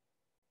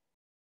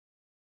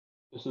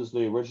 This is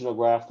the original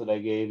graph that I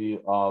gave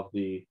you of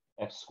the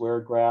x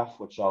squared graph,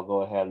 which I'll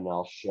go ahead and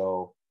I'll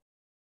show.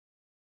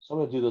 So I'm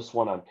going to do this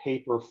one on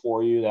paper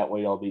for you. That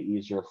way it'll be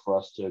easier for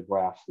us to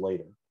graph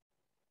later.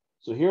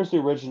 So here's the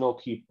original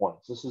key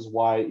points. This is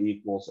y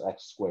equals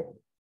x squared.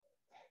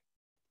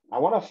 I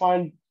want to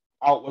find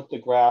out what the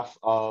graph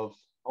of,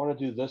 I want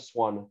to do this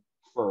one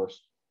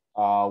first.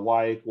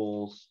 Y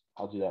equals,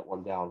 I'll do that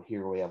one down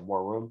here. We have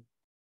more room.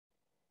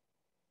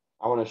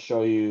 I want to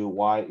show you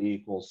y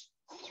equals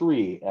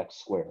 3x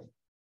squared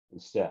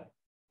instead,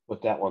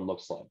 what that one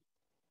looks like.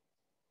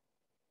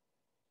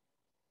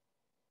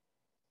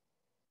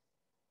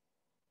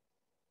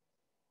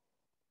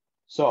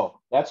 So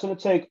that's going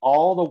to take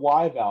all the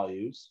y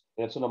values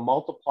and it's going to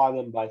multiply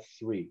them by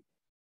 3.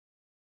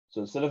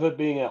 So instead of it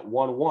being at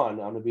 1, 1, I'm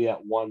going to be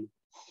at 1,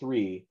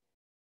 3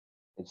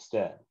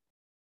 instead.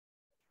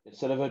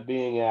 Instead of it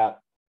being at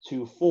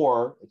 2,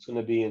 4, it's going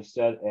to be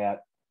instead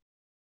at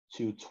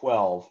 2,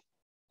 12.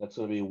 That's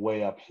going to be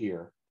way up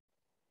here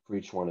for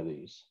each one of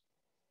these.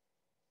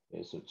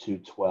 Okay, so 2,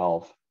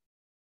 12,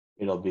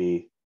 it'll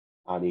be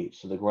on each.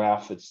 So the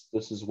graph,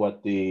 this is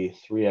what the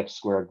 3x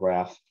squared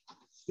graph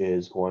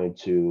is going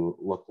to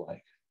look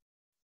like.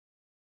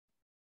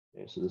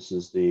 Okay, so this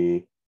is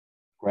the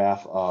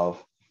graph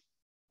of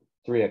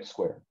 3x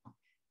squared.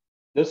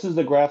 This is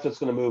the graph that's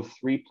going to move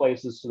 3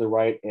 places to the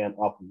right and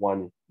up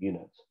 1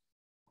 unit.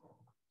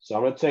 So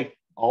I'm going to take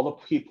all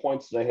the key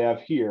points that I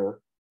have here,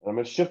 and I'm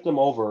going to shift them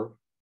over.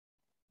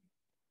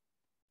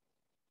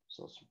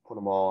 So let's put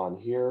them all on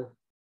here.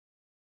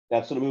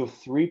 That's going to move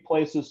 3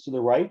 places to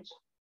the right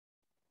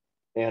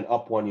and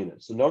up 1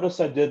 unit. So notice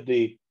I did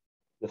the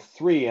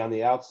 3 on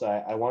the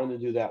outside. I wanted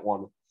to do that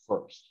one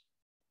first.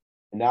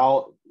 And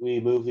now we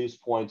move these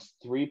points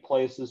 3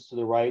 places to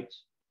the right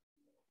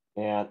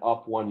and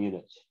up 1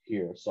 unit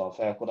here. So in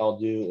fact, what I'll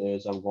do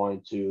is I'm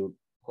going to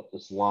put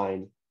this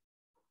line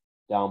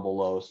down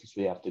below since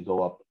we have to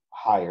go up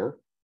higher.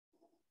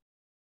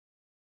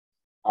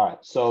 All right,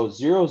 so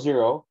 0,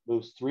 0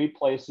 moves 3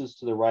 places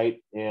to the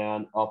right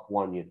and up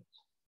 1 unit.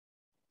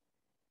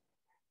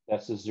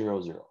 That's the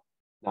 0, 0.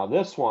 Now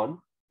this one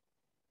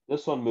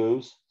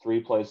moves 3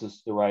 places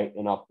to the right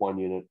and up 1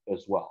 unit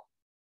as well.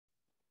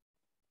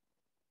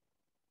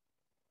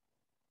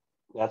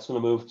 That's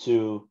going to move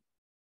to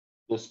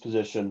this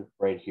position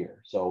right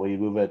here. So we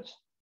move it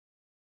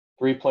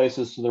 3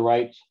 places to the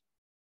right,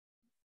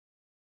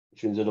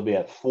 which means it'll be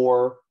at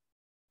 4,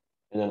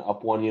 and then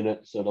up 1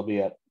 unit. So it'll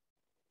be at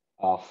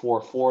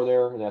 4, 4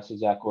 there, and that's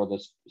exactly where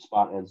this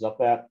spot ends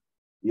up at.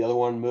 The other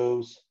one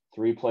moves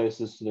 3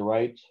 places to the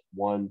right,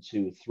 1,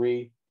 2,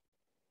 3,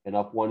 and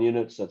up 1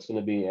 unit. So that's going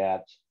to be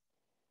at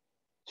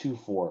 2,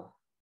 4.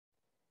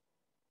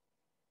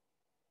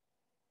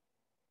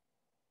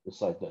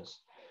 Just like this.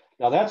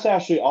 Now that's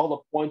actually all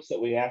the points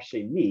that we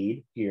actually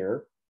need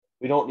here.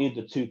 We don't need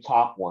the 2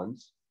 top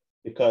ones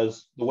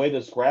because the way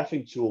this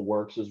graphing tool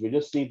works is we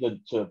just need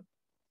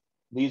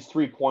these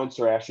 3 points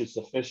are actually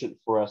sufficient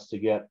for us to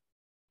get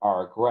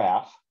our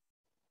graph.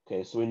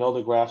 Okay, so we know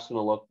the graph's going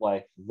to look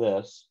like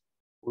this.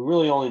 We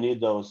really only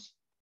need those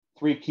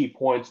 3 key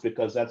points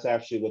because that's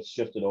actually what's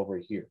shifted over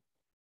here.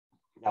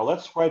 Now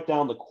let's write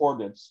down the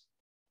coordinates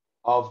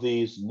of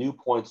these new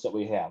points that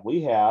we have.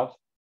 We have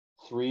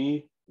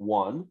 3,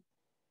 1.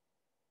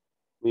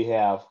 We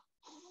have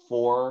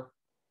 4,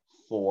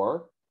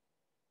 4.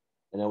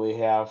 And then we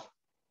have,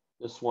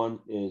 this one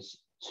is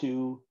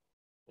 2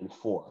 and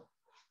 4.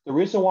 The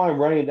reason why I'm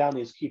writing down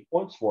these key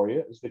points for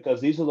you is because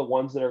these are the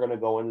ones that are going to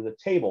go into the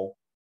table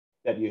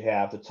that you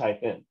have to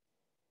type in.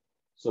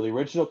 So the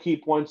original key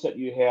points that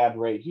you had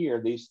right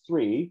here, these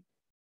 3,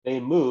 they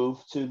move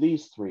to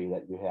these 3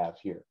 that you have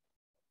here.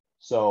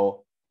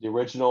 So the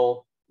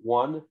original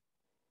 1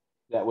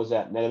 that was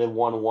at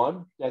 -1,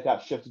 1, that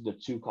got shifted to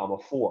 2,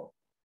 4.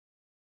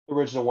 The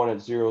original one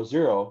at 0,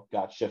 0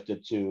 got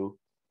shifted to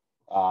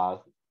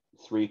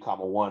 3,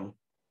 1,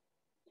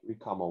 3,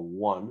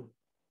 1.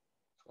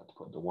 Forgot to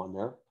put the 1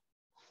 there.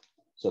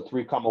 So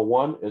 3,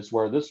 1 is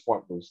where this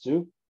point moves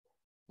to.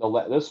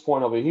 This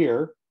point over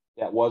here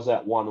that was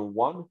at 1,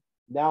 1.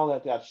 Now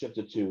that got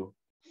shifted to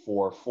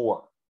 4,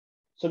 4.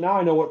 So now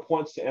I know what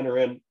points to enter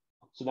in.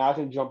 So now I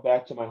can jump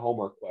back to my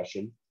homework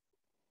question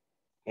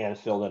and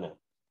fill it in.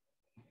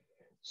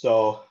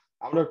 So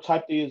I'm going to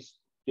type these,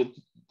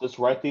 just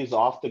write these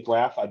off the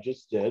graph I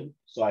just did.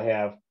 So I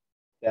have,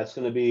 that's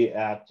going to be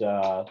at,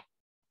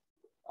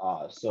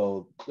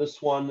 so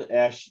this one,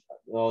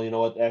 well, you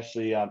know what,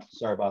 actually,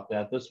 sorry about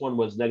that. This one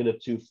was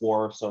 -2,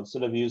 4. So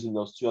instead of using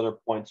those 2 other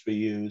points we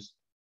used,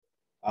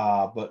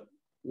 but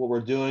what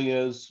we're doing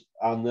is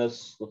on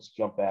this, let's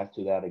jump back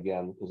to that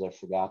again because I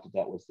forgot that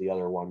that was the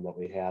other one that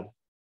we had.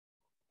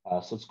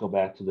 So let's go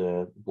back to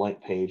the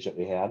blank page that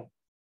we had.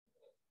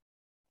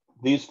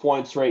 These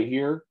points right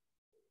here.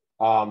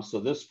 So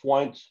this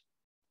point,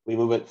 we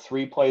move it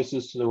 3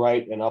 places to the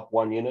right and up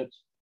 1 unit.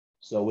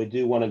 So we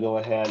do want to go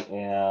ahead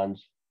and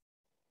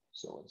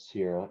So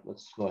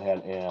let's go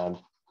ahead and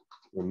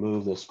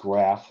remove this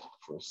graph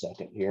for a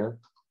second here.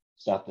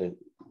 It's not the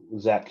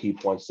exact key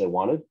points they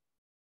wanted.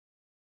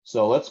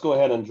 So let's go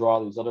ahead and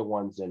draw these other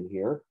ones in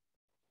here.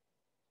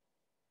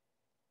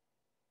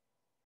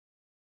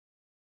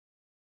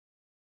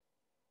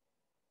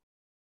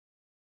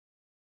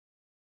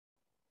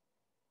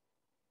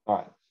 All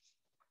right.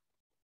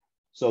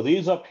 So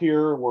these up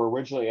here were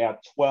originally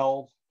at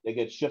 12. They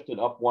get shifted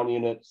up 1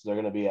 unit, so they're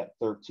going to be at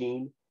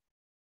 13.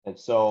 And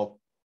so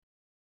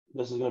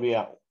this is going to be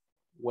at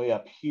way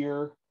up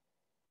here.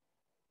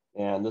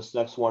 And this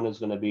next one is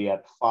going to be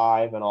at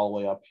 5 and all the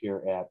way up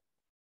here at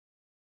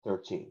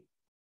 13.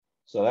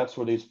 So that's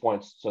where these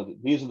points, so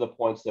these are the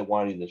points they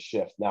wanted you to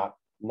shift, not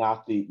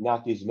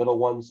these middle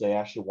ones. They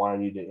actually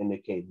wanted you to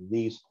indicate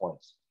these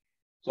points.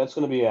 So that's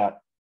going to be at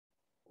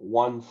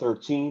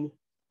 113,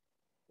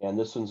 and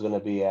this one's going to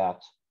be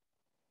at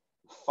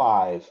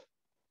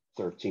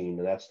 513,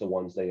 and that's the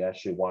ones they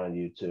actually wanted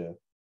you to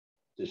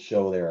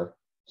show there.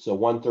 So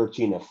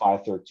 113 at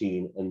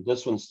 513, and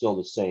this one's still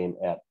the same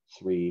at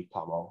 3,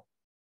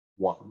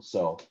 1.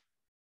 So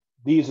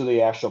these are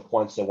the actual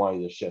points they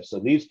wanted you to shift. So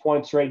these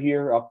points right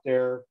here up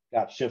there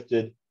got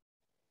shifted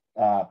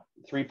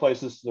 3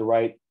 places to the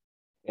right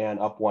and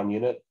up 1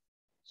 unit.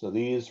 So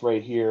these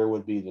right here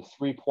would be the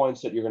 3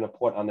 points that you're going to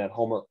put on that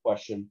homework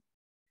question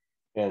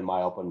in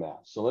My Open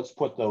Math. So let's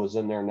put those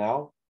in there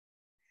now.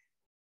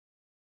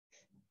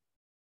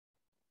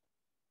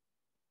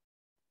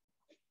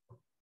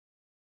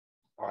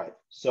 All right,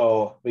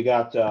 so we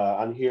got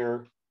on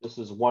here, this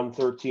is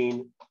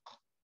 113,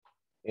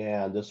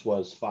 and this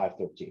was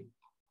 513.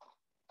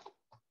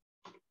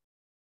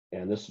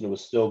 And this one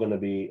was still going to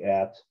be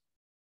at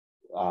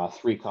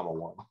 3,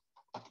 1.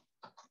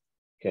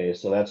 Okay,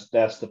 so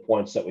that's the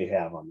points that we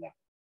have on that.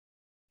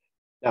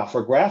 Now,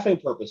 for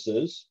graphing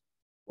purposes,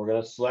 we're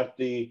going to select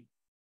the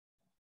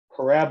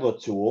parabola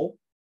tool,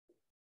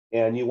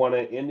 and you want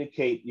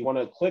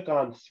to click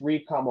on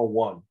 3,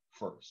 1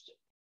 first.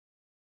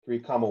 3,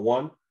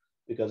 1,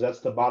 because that's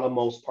the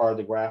bottommost part of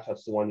the graph.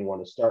 That's the one you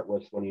want to start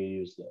with when you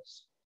use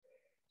this.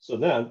 So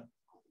then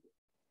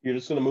you're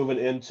just going to move it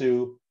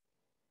into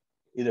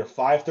either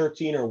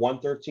 513 or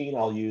 113.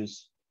 I'll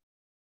use,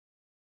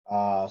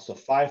 so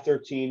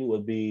 513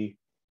 would be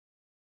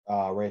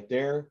right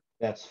there.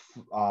 That's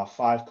 5,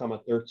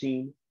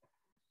 13.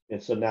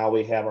 And so now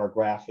we have our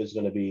graph is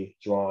going to be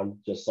drawn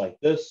just like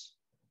this.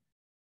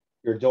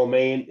 Your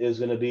domain is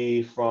going to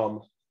be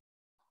from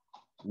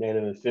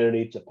negative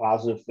infinity to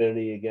positive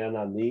infinity again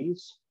on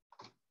these.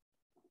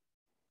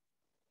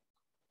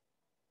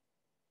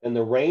 And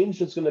the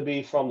range is going to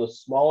be from the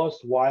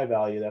smallest y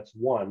value, that's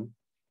 1.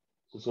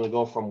 So it's going to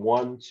go from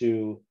 1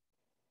 to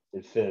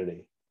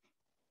infinity.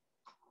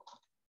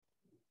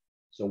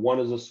 So 1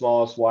 is the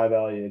smallest y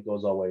value, it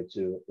goes all the way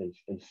to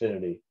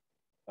infinity.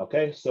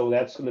 Okay, so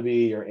that's going to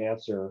be your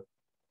answer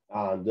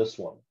on this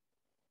one.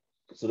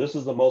 So this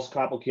is the most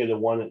complicated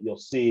one that you'll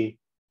see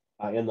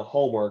in the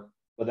homework,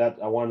 but that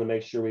I wanted to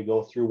make sure we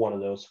go through one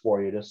of those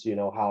for you, just so you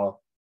know how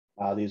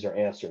these are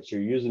answered. So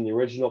you're using the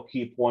original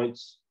key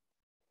points.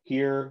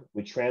 Here,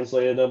 we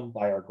translated them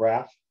by our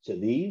graph to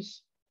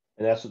these,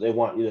 and that's what they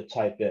want you to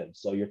type in.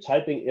 So you're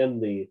typing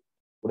in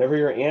whatever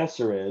your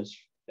answer is,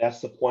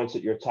 that's the points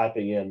that you're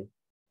typing in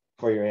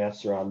for your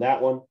answer on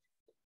that one.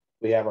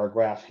 We have our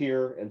graph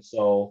here, and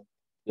so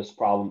this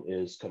problem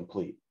is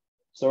complete.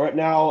 So right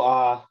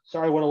now,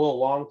 sorry I went a little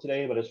long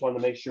today, but I just wanted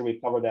to make sure we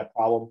covered that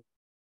problem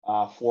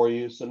for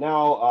you. So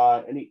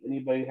now,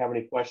 anybody have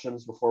any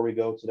questions before we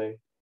go today?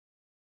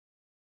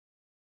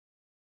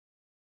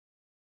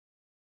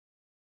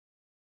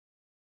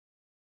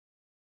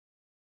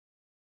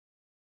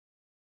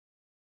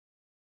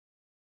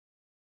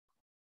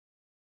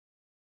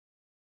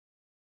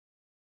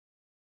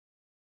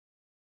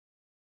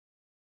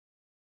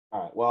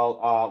 All right,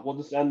 well, we'll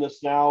just end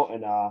this now,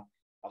 and I'll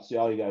see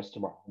all you guys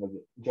tomorrow.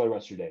 Enjoy the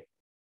rest of your day.